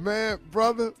 Man,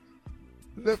 brother,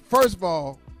 first of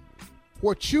all,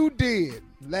 what you did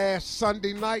last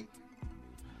Sunday night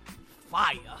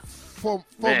Fire. for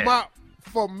Man.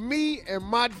 for me and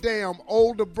my damn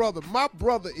older brother. My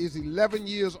brother is 11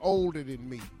 years older than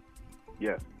me.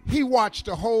 Yes. He watched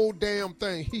the whole damn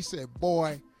thing. He said,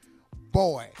 boy.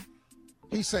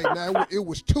 He said, now it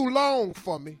was too long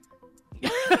for me.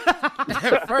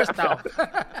 First off.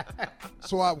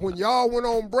 So when y'all went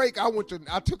on break,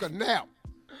 I took a nap.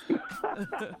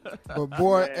 But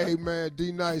boy, hey man,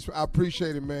 D Nice, I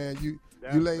appreciate it, man. You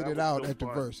laid it out at the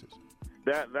verses.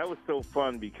 That was so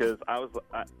fun because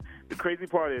the crazy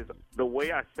part is the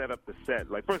way I set up the set.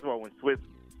 Like, first of all, when Swiss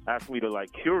asked me to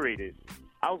like curate it,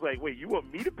 I was like, wait, you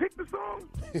want me to pick the song?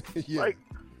 Yeah.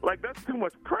 Like that's too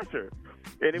much pressure.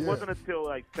 And it wasn't until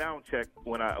like sound check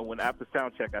when after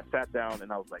sound check I sat down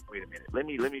and I was like, wait a minute, let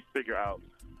me figure out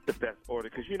the best order,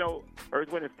 because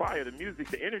Earth, Wind & Fire, the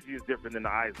music, the energy is different than the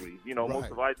Isleys.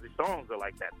 Most of Isley songs are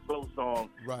like that slow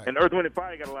song, Right. and Earth, Wind &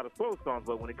 Fire got a lot of slow songs.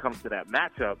 But when it comes to that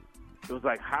matchup, it was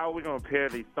like, how are we going to pair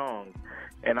these songs?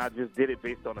 And I just did it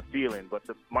based on a feeling. But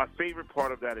my favorite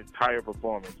part of that entire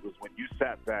performance was when you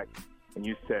sat back and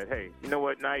you said, hey, you know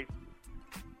what, Nice?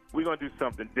 We're going to do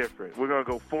something different. We're going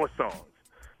to go 4 songs.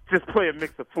 Just play a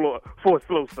mix of 4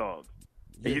 slow songs.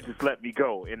 And you just let me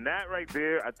go. And that right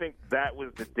there, I think that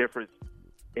was the difference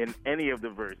in any of the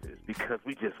verses, because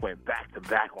we just went back to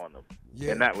back on them.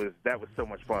 Yeah. And that was so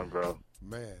much fun, bro.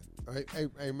 Man.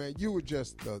 Hey, man, you were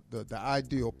just the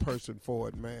ideal person for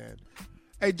it, man.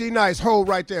 Hey, D-Nice, hold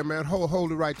right there, man.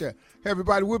 Hold it right there. Hey,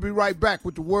 everybody, we'll be right back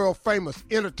with the world-famous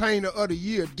Entertainer of the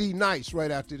Year, D-Nice,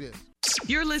 right after this.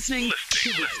 You're listening to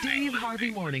the Steve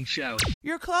Harvey Morning Show.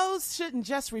 Your clothes shouldn't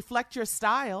just reflect your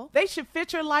style. They should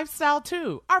fit your lifestyle,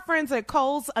 too. Our friends at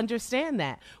Kohl's understand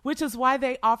that, which is why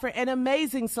they offer an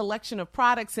amazing selection of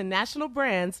products and national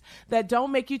brands that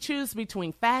don't make you choose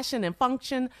between fashion and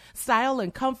function, style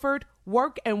and comfort,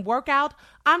 work and workout.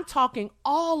 I'm talking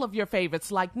all of your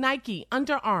favorites like Nike,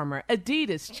 Under Armour,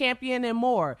 Adidas, Champion, and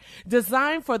more.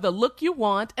 Designed for the look you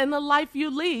want and the life you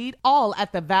lead, all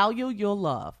at the value you'll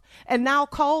love. And now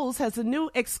Kohl's has a new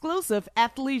exclusive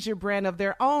athleisure brand of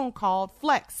their own called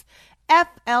Flex.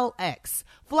 FLX.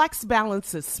 Flex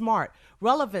balances smart,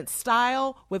 relevant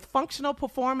style with functional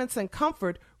performance and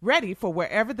comfort, ready for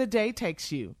wherever the day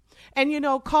takes you. And you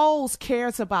know, Kohl's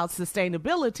cares about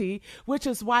sustainability, which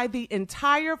is why the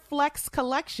entire Flex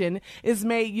collection is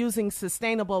made using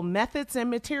sustainable methods and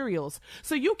materials,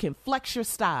 so you can flex your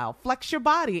style, flex your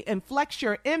body, and flex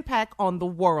your impact on the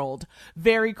world.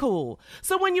 Very cool.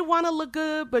 So when you want to look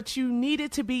good, but you need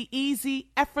it to be easy,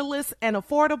 effortless, and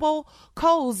affordable,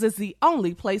 Kohl's is the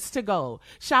only place to go.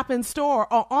 Shop in store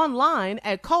or online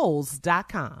at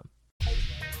Kohls.com.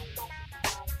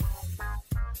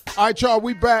 All right, y'all,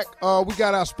 we back. We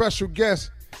got our special guest,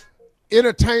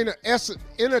 Entertainer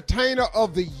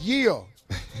of the Year.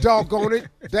 Doggone it.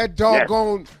 That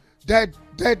doggone, that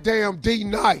damn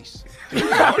D-Nice. You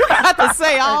have to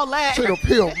say all that. To the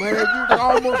pill, man. You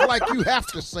almost like you have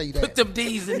to say that. Put them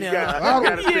D's in there. I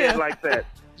gotta say it like that.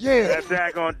 Yeah. That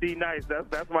daggone D-Nice.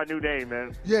 That's my new name,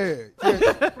 man. Yeah,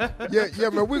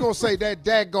 man. We're going to say that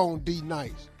daggone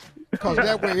D-Nice, because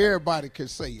that way everybody can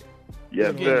say it.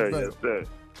 Yes, sir.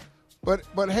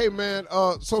 But hey, man,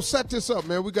 so set this up,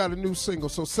 man. We got a new single,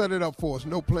 so set it up for us.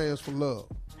 No Plans for Love.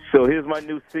 So here's my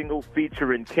new single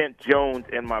featuring Kent Jones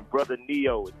and my brother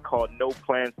Neo. It's called No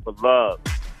Plans for Love.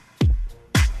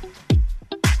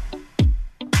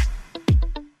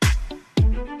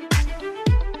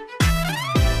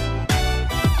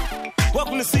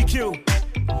 Welcome to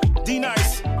CQ.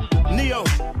 D-Nice, Neo,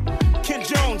 Kent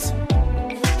Jones.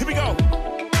 Here we go.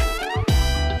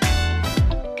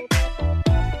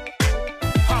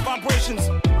 Vibrations,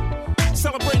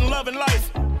 celebrating love and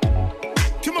life.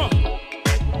 Come on.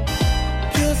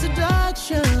 Feel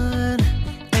seduction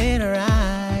in her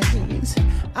eyes.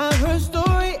 I've heard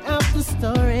story after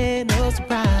story, no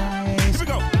surprise. Here we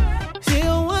go.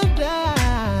 Till one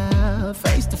day,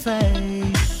 face to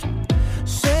face,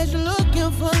 says you're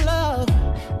looking for love,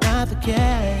 not the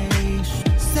case.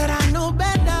 Said I know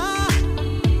better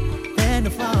than to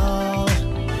fall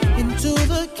into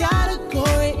the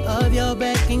category of your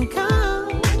beck and call.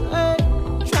 Hey,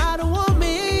 try to want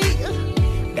me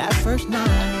that first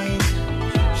night.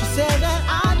 She said that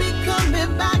I'd be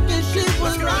coming back and she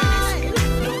was right.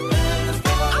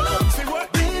 Say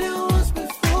what? Did it once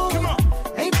before. Come on.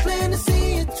 Ain't plan to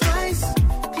see it twice.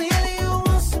 Clearly you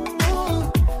want some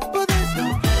more, but there's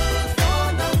no plans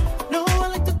for love. No, I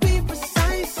like to be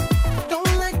precise.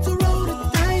 Don't like to roll the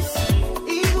dice,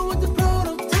 even with the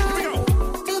prototype.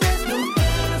 Still there's no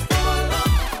plans for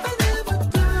love. I never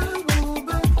double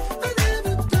back. I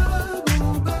never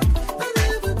double back. I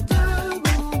never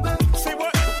double back. Say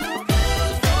what? No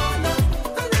plans for love.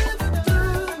 I never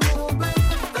double back.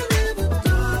 I never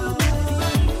double back.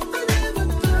 I never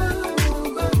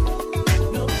double back.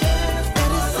 No plans for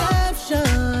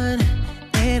deception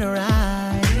in her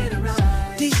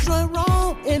eyes. Destroy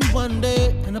wrong in one day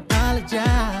and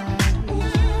apologize.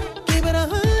 Give it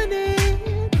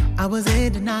 100. I was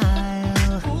in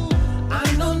denial.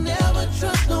 I know never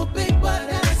trust no big butt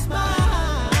and a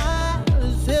smile.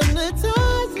 It's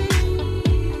hypnotizing,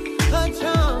 her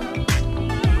charm.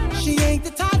 She ain't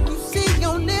the type you see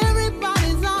on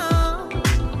everybody's arm.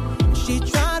 She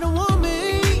tried to want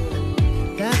me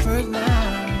that first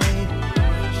night.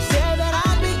 She said that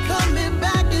I'd be coming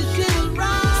back and she was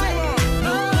right.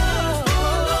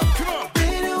 Come on.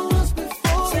 Did it once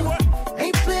before. Say what?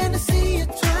 Ain't plan to see it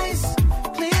twice.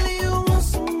 Clearly you want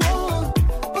some more.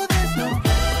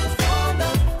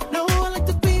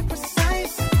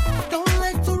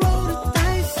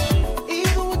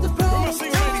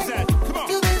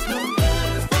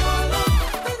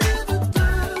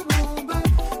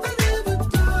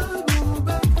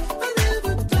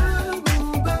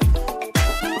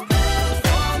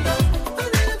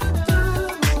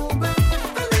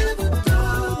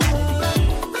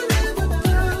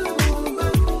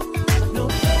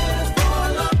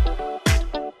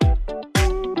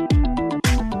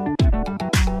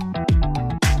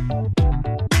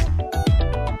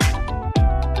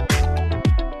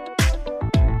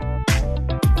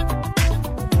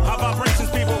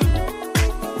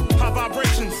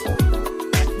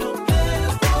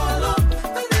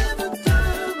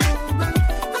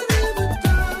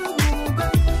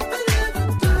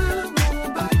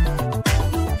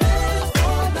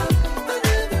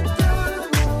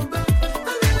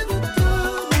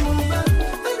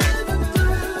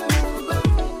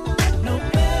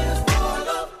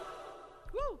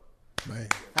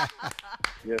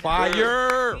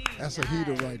 Fire. That's a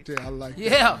heater right there. I like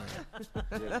Yeah.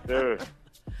 that. Yes, sir.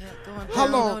 How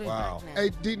long? Wow.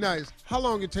 Hey, D-Nice, how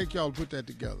long it take y'all to put that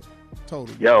together?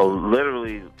 Totally. Yo,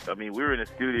 literally, I mean, we were in the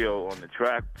studio on the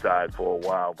track side for a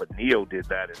while, but Neo did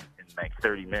that in like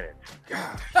 30 minutes.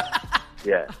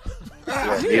 Yeah.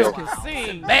 Neo can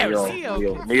sing.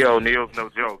 Neo's no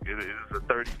joke. It is a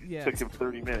 30. Yes. Took him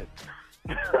 30 minutes.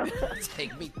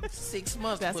 Take me 6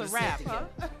 months. That's to a put wrap, set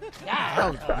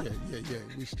huh? together. Yeah.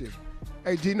 We still.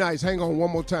 Hey, D-Nice, hang on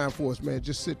one more time for us, man.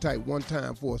 Just sit tight one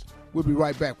time for us. We'll be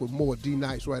right back with more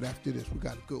D-Nice right after this. We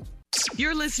got to go.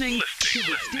 You're listening to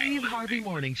the Steve Harvey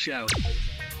Morning Show.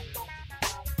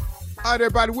 All right,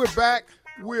 everybody, we're back.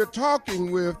 We're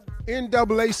talking with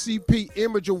NAACP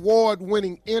Image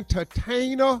Award-winning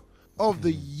Entertainer of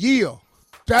the Year,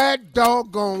 that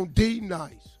doggone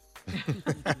D-Nice.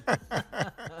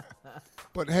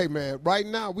 But, hey, man, right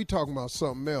now we talking about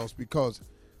something else because,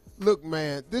 look,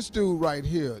 man, this dude right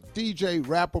here, DJ,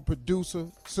 rapper, producer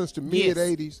since the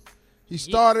mid-'80s. He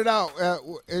started out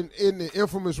in the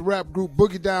infamous rap group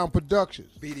Boogie Down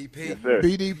Productions. BDP. Yes, sir.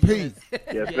 BDP.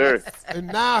 Yes, sir. And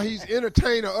now he's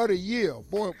Entertainer of the Year.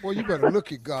 Boy, you better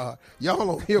look at God. Y'all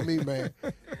don't hear me, man.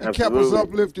 He kept us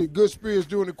uplifted, good spirits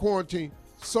during the quarantine.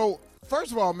 So,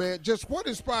 first of all, man, just what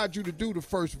inspired you to do the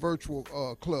first virtual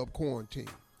club quarantine?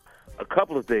 A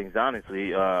couple of things,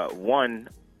 honestly. One,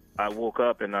 I woke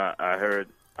up and I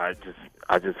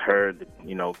just heard,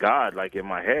 God, like in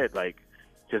my head, like,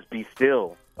 just be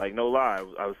still. Like, no lie.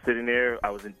 I was sitting there. I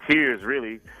was in tears,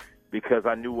 really, because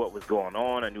I knew what was going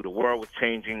on. I knew the world was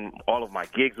changing. All of my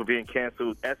gigs were being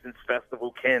canceled. Essence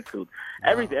Festival canceled.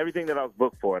 Everything that I was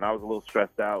booked for, and I was a little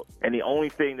stressed out. And the only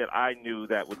thing that I knew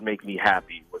that would make me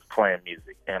happy was playing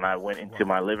music. And I went into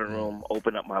my living room,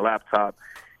 opened up my laptop,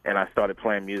 and I started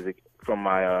playing music from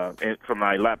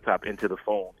my laptop into the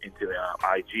phone, into the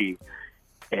IG.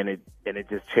 And it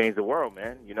just changed the world,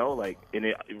 man. And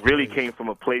it really came from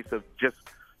a place of just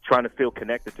trying to feel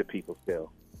connected to people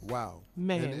still. Wow.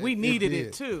 Man, we needed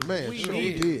it too. Man, we sure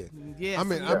did. Yes, I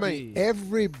mean,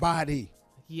 everybody.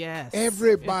 Yes.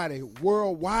 Everybody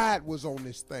worldwide was on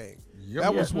this thing. Yep.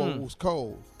 That was what was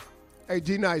cold. Hey,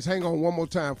 D-Nice, hang on one more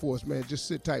time for us, man. Just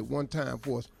sit tight one time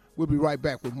for us. We'll be right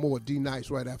back with more D-Nice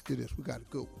right after this. We got to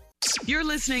go. You're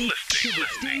listening to the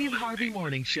Steve Harvey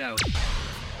Morning Show.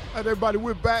 All right, everybody,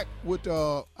 we're back with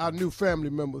our new family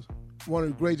members, one of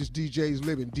the greatest DJs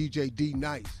living, DJ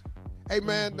D-Nice. Hey,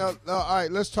 man, all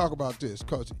right, let's talk about this,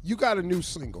 because you got a new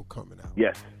single coming out.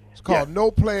 Yes. It's called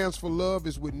No Plans for Love.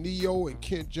 It's with Neo and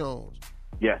Kent Jones.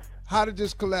 Yes. How did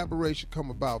this collaboration come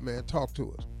about, man? Talk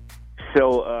to us.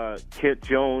 So Kent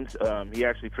Jones, he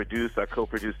actually produced, I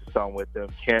co-produced the song with him.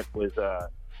 Kent was,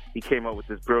 he came up with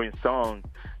this brilliant song,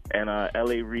 and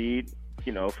L.A. Reid,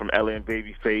 from L.A. and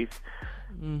Babyface,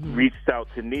 reached out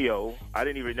to Neo. I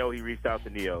didn't even know he reached out to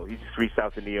Neo. He just reached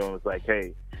out to Neo and was like,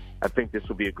 hey, I think this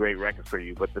would be a great record for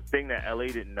you. But the thing that LA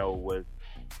didn't know was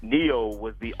Neo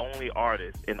was the only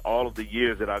artist in all of the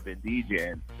years that I've been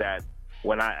DJing that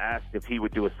when I asked if he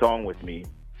would do a song with me,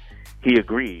 he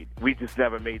agreed. We just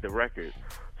never made the record.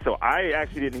 So I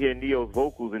actually didn't hear Neo's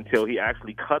vocals until he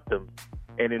actually cut them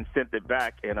and then sent it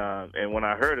back. And when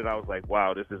I heard it, I was like,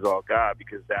 wow, this is all God,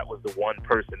 because that was the one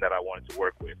person that I wanted to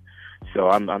work with. So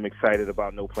I'm excited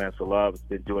about No Plans for Love. It's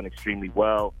been doing extremely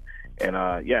well. And,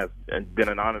 it's been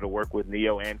an honor to work with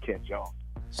Neo and Kent Jones.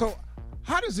 So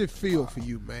how does it feel for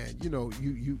you, man?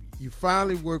 You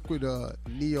finally work with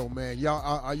Neo, man.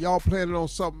 Are y'all planning on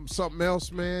something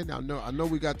else, man? I know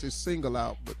we got this single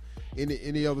out, but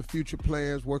any other future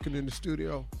plans working in the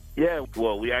studio? Yeah,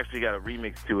 well, we actually got a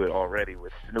remix to it already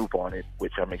with Snoop on it,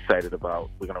 which I'm excited about.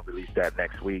 We're gonna release that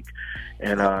next week,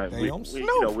 and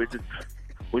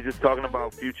we're just talking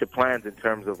about future plans in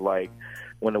terms of like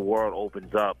when the world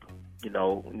opens up.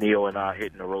 Neo and I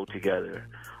hitting the road together.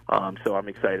 So I'm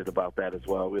excited about that as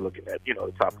well. We're looking at, the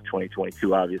top of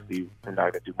 2022. Obviously, we're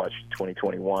not going to do much in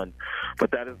 2021, but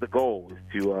that is the goal: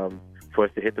 is to for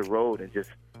us to hit the road and just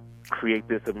create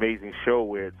this amazing show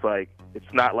where it's like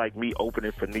it's not like me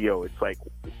opening for Neo. It's like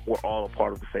we're all a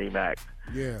part of the same act.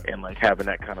 Yeah. And like having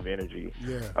that kind of energy.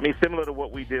 Yeah. I mean, similar to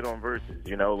what we did on Versus.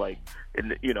 Like in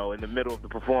the middle of the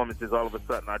performances, all of a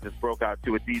sudden I just broke out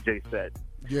to a DJ set.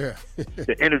 Yeah.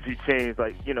 The energy changed, so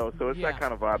it's that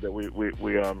kind of vibe that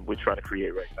we're trying to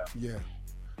create right now. Yeah.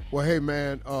 Well, hey,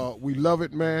 man, we love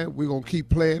it, man. We're going to keep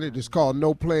playing it. It's called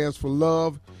No Plans for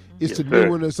Love. It's the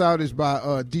new one that's out. It's by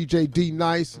DJ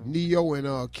D-Nice, Neo,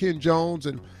 and Ken Jones.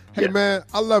 And, hey, man,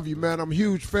 I love you, man. I'm a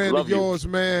huge fan of yours,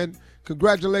 man.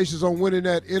 Congratulations on winning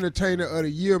that Entertainer of the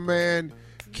Year, man.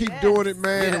 Keep doing it,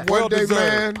 man. And one day,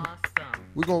 man,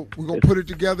 we're gonna put it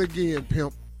together again,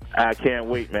 pimp. I can't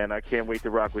wait, man. I can't wait to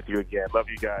rock with you again. Love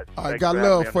you guys. I Thanks got for having me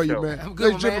love on for the you, show. man. Good Ladies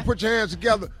one, and gentlemen, man. put your hands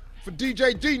together for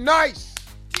DJ D Nice.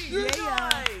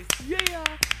 Yeah.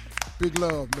 Big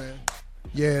love, man.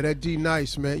 Yeah, that D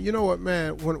Nice, man. You know what,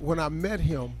 man? When I met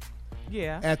him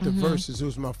Yeah. at the Versus, it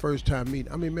was my first time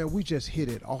meeting. I mean, man, we just hit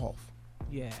it off.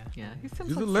 Yeah. He's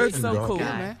He's a legend, so dog. cool.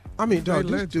 guy. man. I mean, dog, Great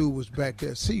this legend. dude was back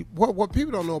there. See, what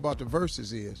people don't know about the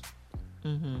Versus is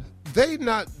they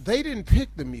didn't pick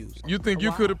the music. You think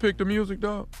you could have picked the music,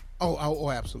 dog? Oh,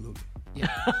 absolutely. Yeah.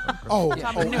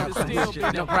 Tommy knew to absolutely. still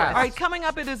be No All prize. right, coming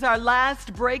up, it is our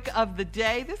last break of the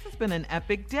day. This has been an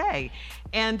epic day.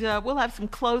 And we'll have some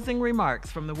closing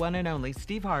remarks from the one and only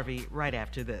Steve Harvey right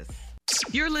after this.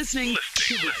 You're listening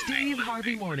to the Steve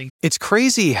Harvey Morning. It's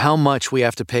crazy how much we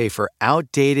have to pay for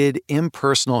outdated,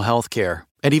 impersonal healthcare,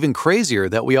 and even crazier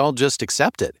that we all just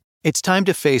accept it. It's time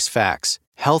to face facts.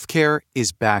 Healthcare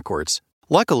is backwards.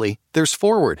 Luckily, there's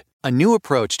Forward, a new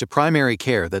approach to primary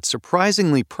care that's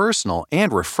surprisingly personal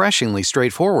and refreshingly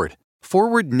straightforward.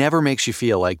 Forward never makes you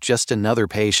feel like just another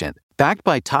patient. Backed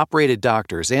by top-rated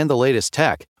doctors and the latest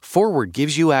tech, Forward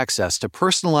gives you access to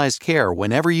personalized care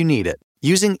whenever you need it.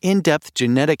 Using in-depth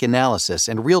genetic analysis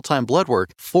and real-time blood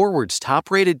work, Forward's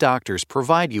top-rated doctors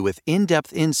provide you with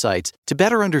in-depth insights to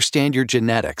better understand your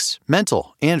genetics,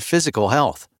 mental, and physical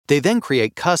health. They then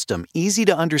create custom,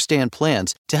 easy-to-understand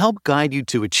plans to help guide you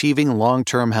to achieving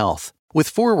long-term health. With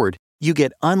Forward, you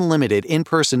get unlimited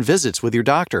in-person visits with your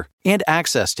doctor and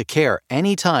access to care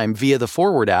anytime via the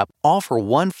Forward app, all for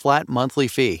one flat monthly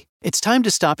fee. It's time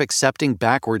to stop accepting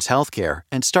backwards healthcare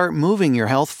and start moving your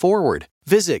health forward.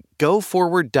 Visit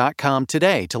GoForward.com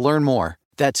today to learn more.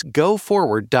 That's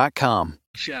GoForward.com.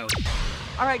 Show.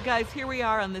 All right, guys, here we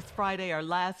are on this Friday, our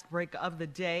last break of the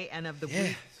day and of the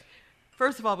week.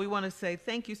 First of all, we want to say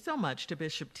thank you so much to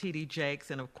Bishop T.D.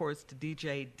 Jakes and, of course, to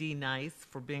DJ D Nice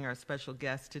for being our special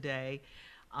guest today.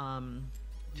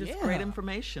 Just great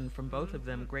information from both of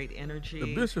them, great energy,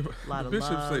 The bishop, a lot the of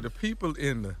bishop love. say the people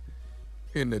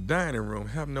in the dining room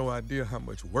have no idea how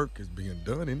much work is being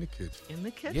done in the kitchen. In the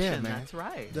kitchen, Yeah, man. that's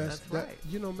right. That's right.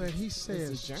 You know, man, he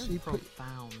says, see,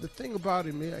 Profound. the thing about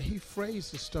him, man, he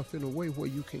phrases stuff in a way where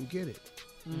you can get it.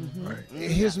 Right.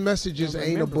 His messages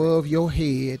ain't above your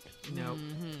head. No,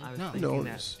 I was You thinking know,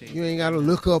 that, Steve. you ain't got to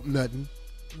look up nothing.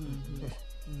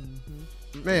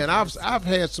 Man, I've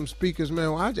had some speakers,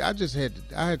 man. Where I just had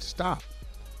to stop.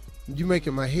 You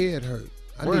making my head hurt.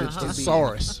 I need a Words to be-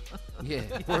 thesaurus. Yeah,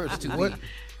 words to What?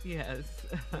 be. Yes.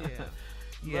 Yeah.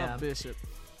 Yeah. Bishop.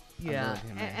 Yeah. love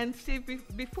him, man. And Steve,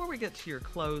 before we get to your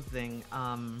closing,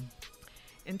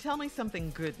 and tell me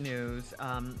something good news.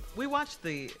 We watched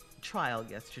the trial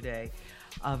yesterday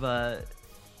of a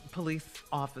police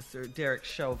officer, Derek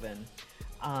Chauvin,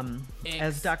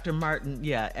 as Dr. Martin,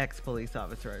 ex-police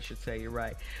officer, I should say. You're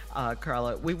right,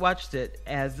 Carla. We watched it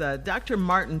as Dr.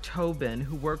 Martin Tobin,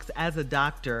 who works as a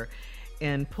doctor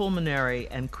in pulmonary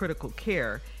and critical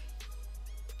care.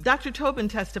 Dr. Tobin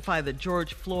testified that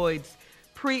George Floyd's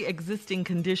pre-existing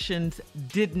conditions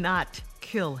did not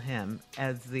kill him,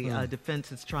 as the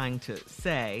defense is trying to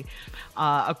say.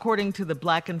 According to the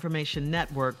Black Information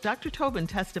Network, Dr. Tobin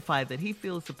testified that he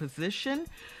feels the position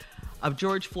of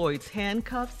George Floyd's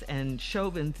handcuffs and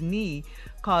Chauvin's knee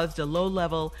caused a low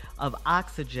level of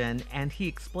oxygen, and he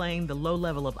explained the low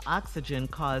level of oxygen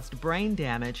caused brain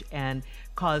damage and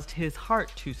caused his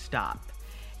heart to stop.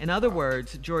 In other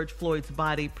words, George Floyd's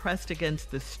body pressed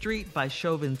against the street by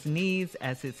Chauvin's knees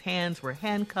as his hands were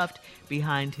handcuffed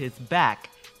behind his back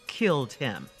killed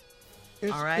him.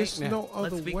 All right? It's no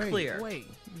other Let's be way. clear. Wait.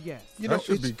 Yes. You know, That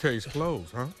should it's, be case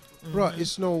closed, huh? bruh,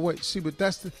 it's no way. See, but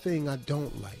that's the thing I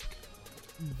don't like.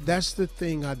 That's the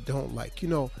thing I don't like. You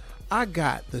know, I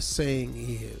got the saying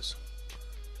is,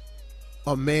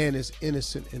 a man is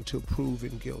innocent until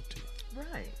proven guilty.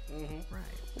 Right. Right.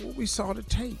 Well, we saw the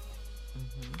tape.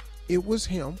 It was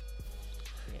him.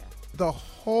 The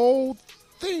whole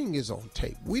thing is on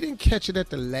tape. We didn't catch it at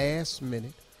the last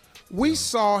minute. We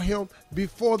saw him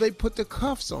before they put the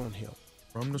cuffs on him.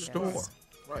 From the store.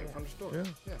 Right, from the store.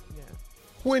 Yeah.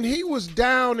 When he was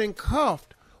down and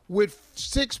cuffed with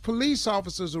 6 police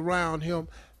officers around him,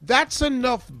 that's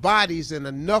enough bodies and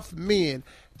enough men.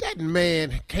 That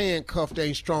man handcuffed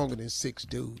ain't stronger than 6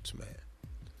 dudes, man.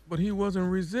 But he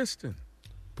wasn't resisting.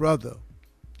 Brother,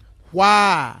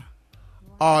 why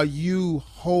are you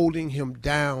holding him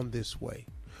down this way?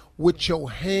 With your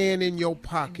hand in your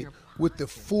pocket, with the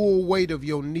full weight of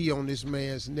your knee on this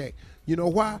man's neck. You know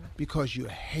why? Because you're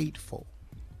hateful.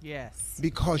 Yes.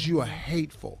 Because you are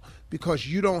hateful. Because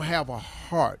you don't have a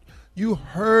heart. You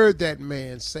heard that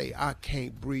man say, I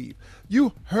can't breathe.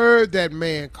 You heard that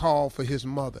man call for his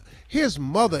mother. His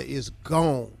mother is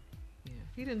gone.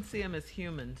 He didn't see him as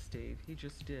human, Steve. He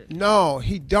just did. No,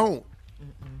 he don't.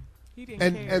 He didn't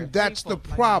And care. and that's the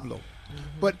problem.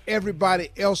 But everybody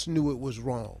else knew it was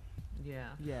wrong. Yeah.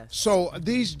 Yes. So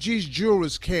these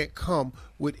jurors can't come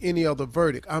with any other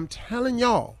verdict. I'm telling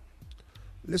y'all,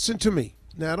 listen to me.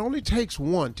 Now, it only takes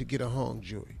one to get a hung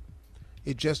jury.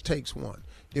 It just takes one.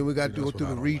 Then we got to do it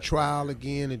through the retrial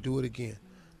again and do it again.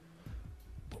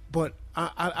 But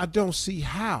I don't see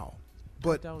how.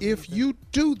 But if you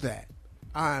do that,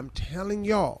 I'm telling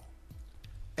y'all,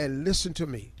 and listen to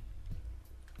me,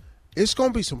 it's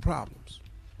going to be some problems.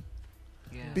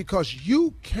 Yeah. Because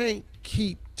you can't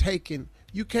keep kicking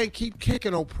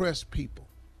oppressed people.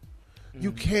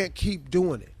 You can't keep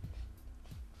doing it.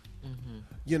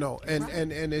 You know, and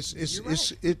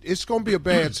it's going to be a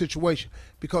bad situation,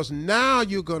 because now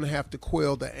you're going to have to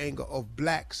quell the anger of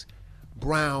blacks,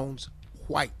 browns,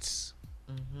 whites,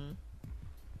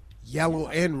 yellow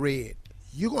and red.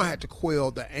 You're going to have to quell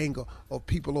the anger of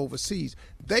people overseas.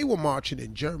 They were marching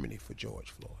in Germany for George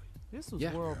Floyd. This was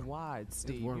worldwide,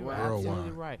 Steve. worldwide. You're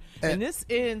absolutely right. And this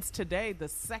ends today, the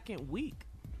second week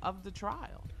of the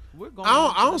trial. We're going.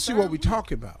 I don't see what we're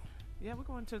talking about. Yeah, we're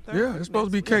going to the third. Yeah, it's supposed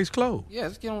to be case closed. Yeah,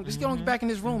 let's get on back in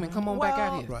this room and come on back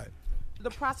out here. Right. The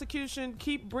prosecution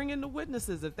keep bringing the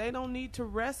witnesses. If they don't need to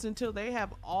rest until they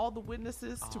have all the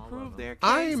witnesses to prove their case.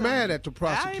 I ain't mad at the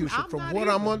prosecution from what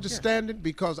I'm understanding,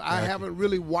 because I haven't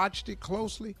really watched it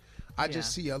closely. I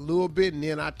just see a little bit and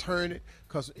then I turn it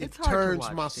because it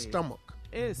turns my stomach.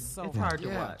 It's so It's hard to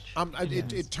watch.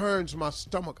 It turns my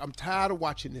stomach. I'm tired of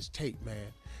watching this tape,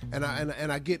 man. And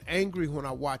I get angry when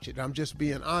I watch it. I'm just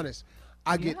being honest.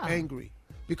 I get angry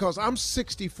because I'm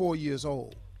 64 years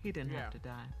old. He didn't have to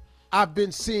die. I've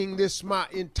been seeing this my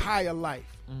entire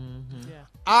life.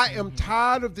 I am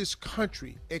tired of this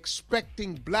country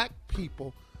expecting black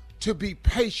people to be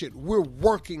patient. We're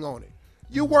working on it.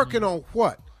 You're working on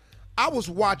what? I was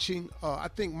watching, I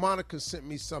think Monica sent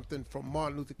me something from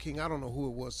Martin Luther King. I don't know who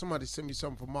it was. Somebody sent me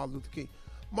something from Martin Luther King.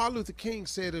 Martin Luther King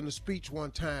said in a speech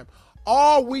one time,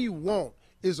 all we want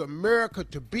is America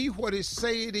to be what it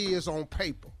say it is on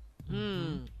paper.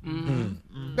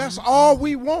 That's all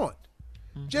we want.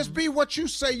 Just be what you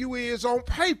say you is on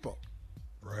paper.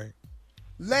 Right.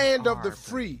 Land of the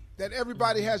free, that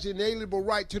everybody has the inalienable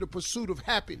right to the pursuit of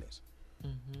happiness,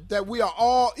 that we are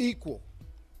all equal.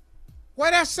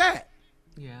 Where that's at?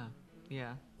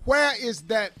 Yeah. Where is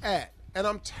that at? And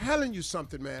I'm telling you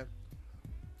something, man.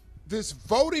 This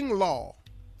voting law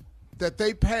that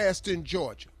they passed in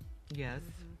Georgia,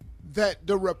 that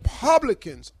the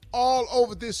Republicans all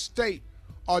over this state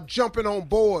are jumping on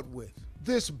board with,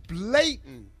 this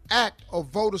blatant act of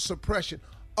voter suppression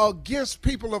against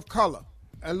people of color.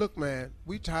 And look, man,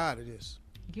 we tired of this.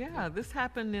 Yeah, this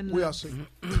happened in We the are sick.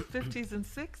 50s and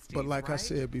 60s. But like I right?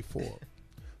 said before,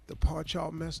 the part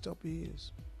y'all messed up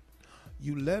is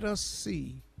you let us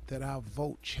see that our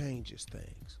vote changes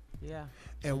things. Yeah.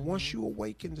 And once you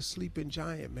awaken the sleeping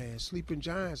giant, man, sleeping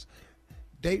giants,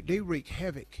 they wreak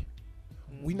havoc.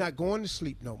 We not going to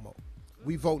sleep no more.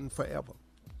 We voting forever.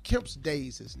 Kemp's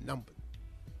days is numbered.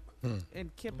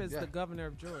 And Kemp is the governor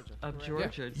of Georgia.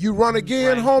 Georgia. You run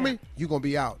again, homie, you're going to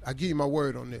be out. I give you my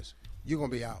word on this. You're going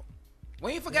to be out.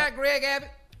 We ain't forgot Greg Abbott.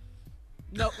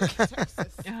 No,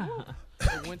 Texas.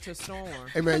 The winter storm.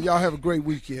 Hey, man, y'all have a great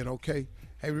weekend, okay?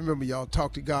 Hey, remember, y'all,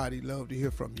 talk to God. He'd love to hear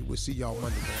from you. We'll see y'all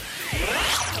Monday morning.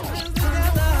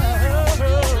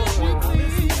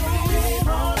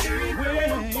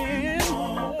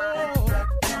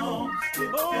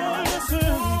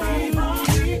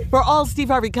 For all Steve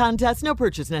Harvey contests, no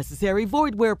purchase necessary,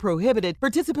 void where prohibited.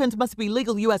 Participants must be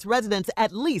legal U.S. residents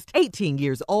at least 18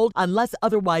 years old unless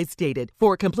otherwise stated.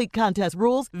 For complete contest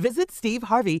rules, visit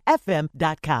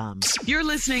SteveHarveyFM.com. You're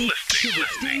listening to the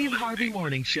Steve Harvey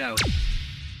Morning Show.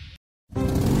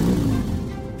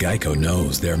 Geico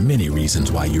knows there are many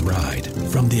reasons why you ride.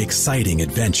 From the exciting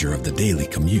adventure of the daily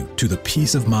commute to the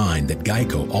peace of mind that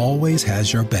Geico always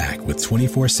has your back with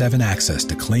 24/7 access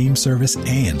to claim service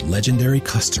and legendary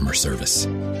customer service.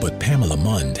 But Pamela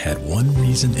Mund had one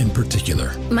reason in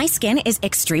particular. My skin is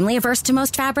extremely averse to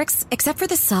most fabrics, except for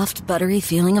the soft, buttery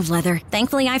feeling of leather.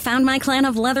 Thankfully, I found my clan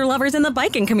of leather lovers in the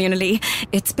biking community.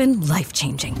 It's been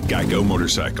life-changing. Geico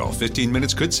Motorcycle. 15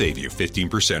 minutes could save you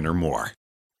 15% or more.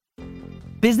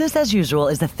 Business as usual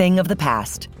is a thing of the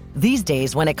past. These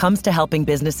days, when it comes to helping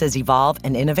businesses evolve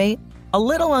and innovate, a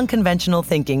little unconventional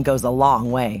thinking goes a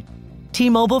long way.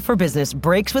 T-Mobile for Business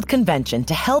breaks with convention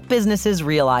to help businesses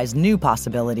realize new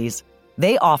possibilities.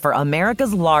 They offer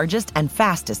America's largest and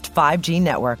fastest 5G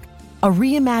network, a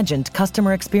reimagined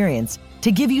customer experience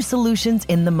to give you solutions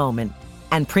in the moment,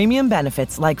 and premium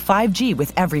benefits like 5G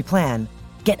with every plan.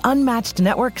 Get unmatched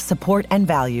network support and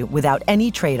value without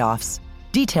any trade-offs.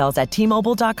 Details at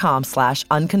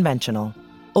T-Mobile.com/unconventional.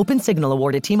 Open Signal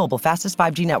awarded T-Mobile fastest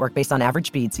 5G network based on average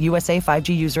speeds. USA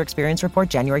 5G user experience report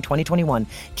January 2021.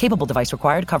 Capable device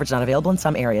required. Coverage not available in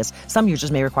some areas. Some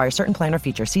users may require certain plan or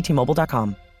features. See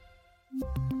T-Mobile.com.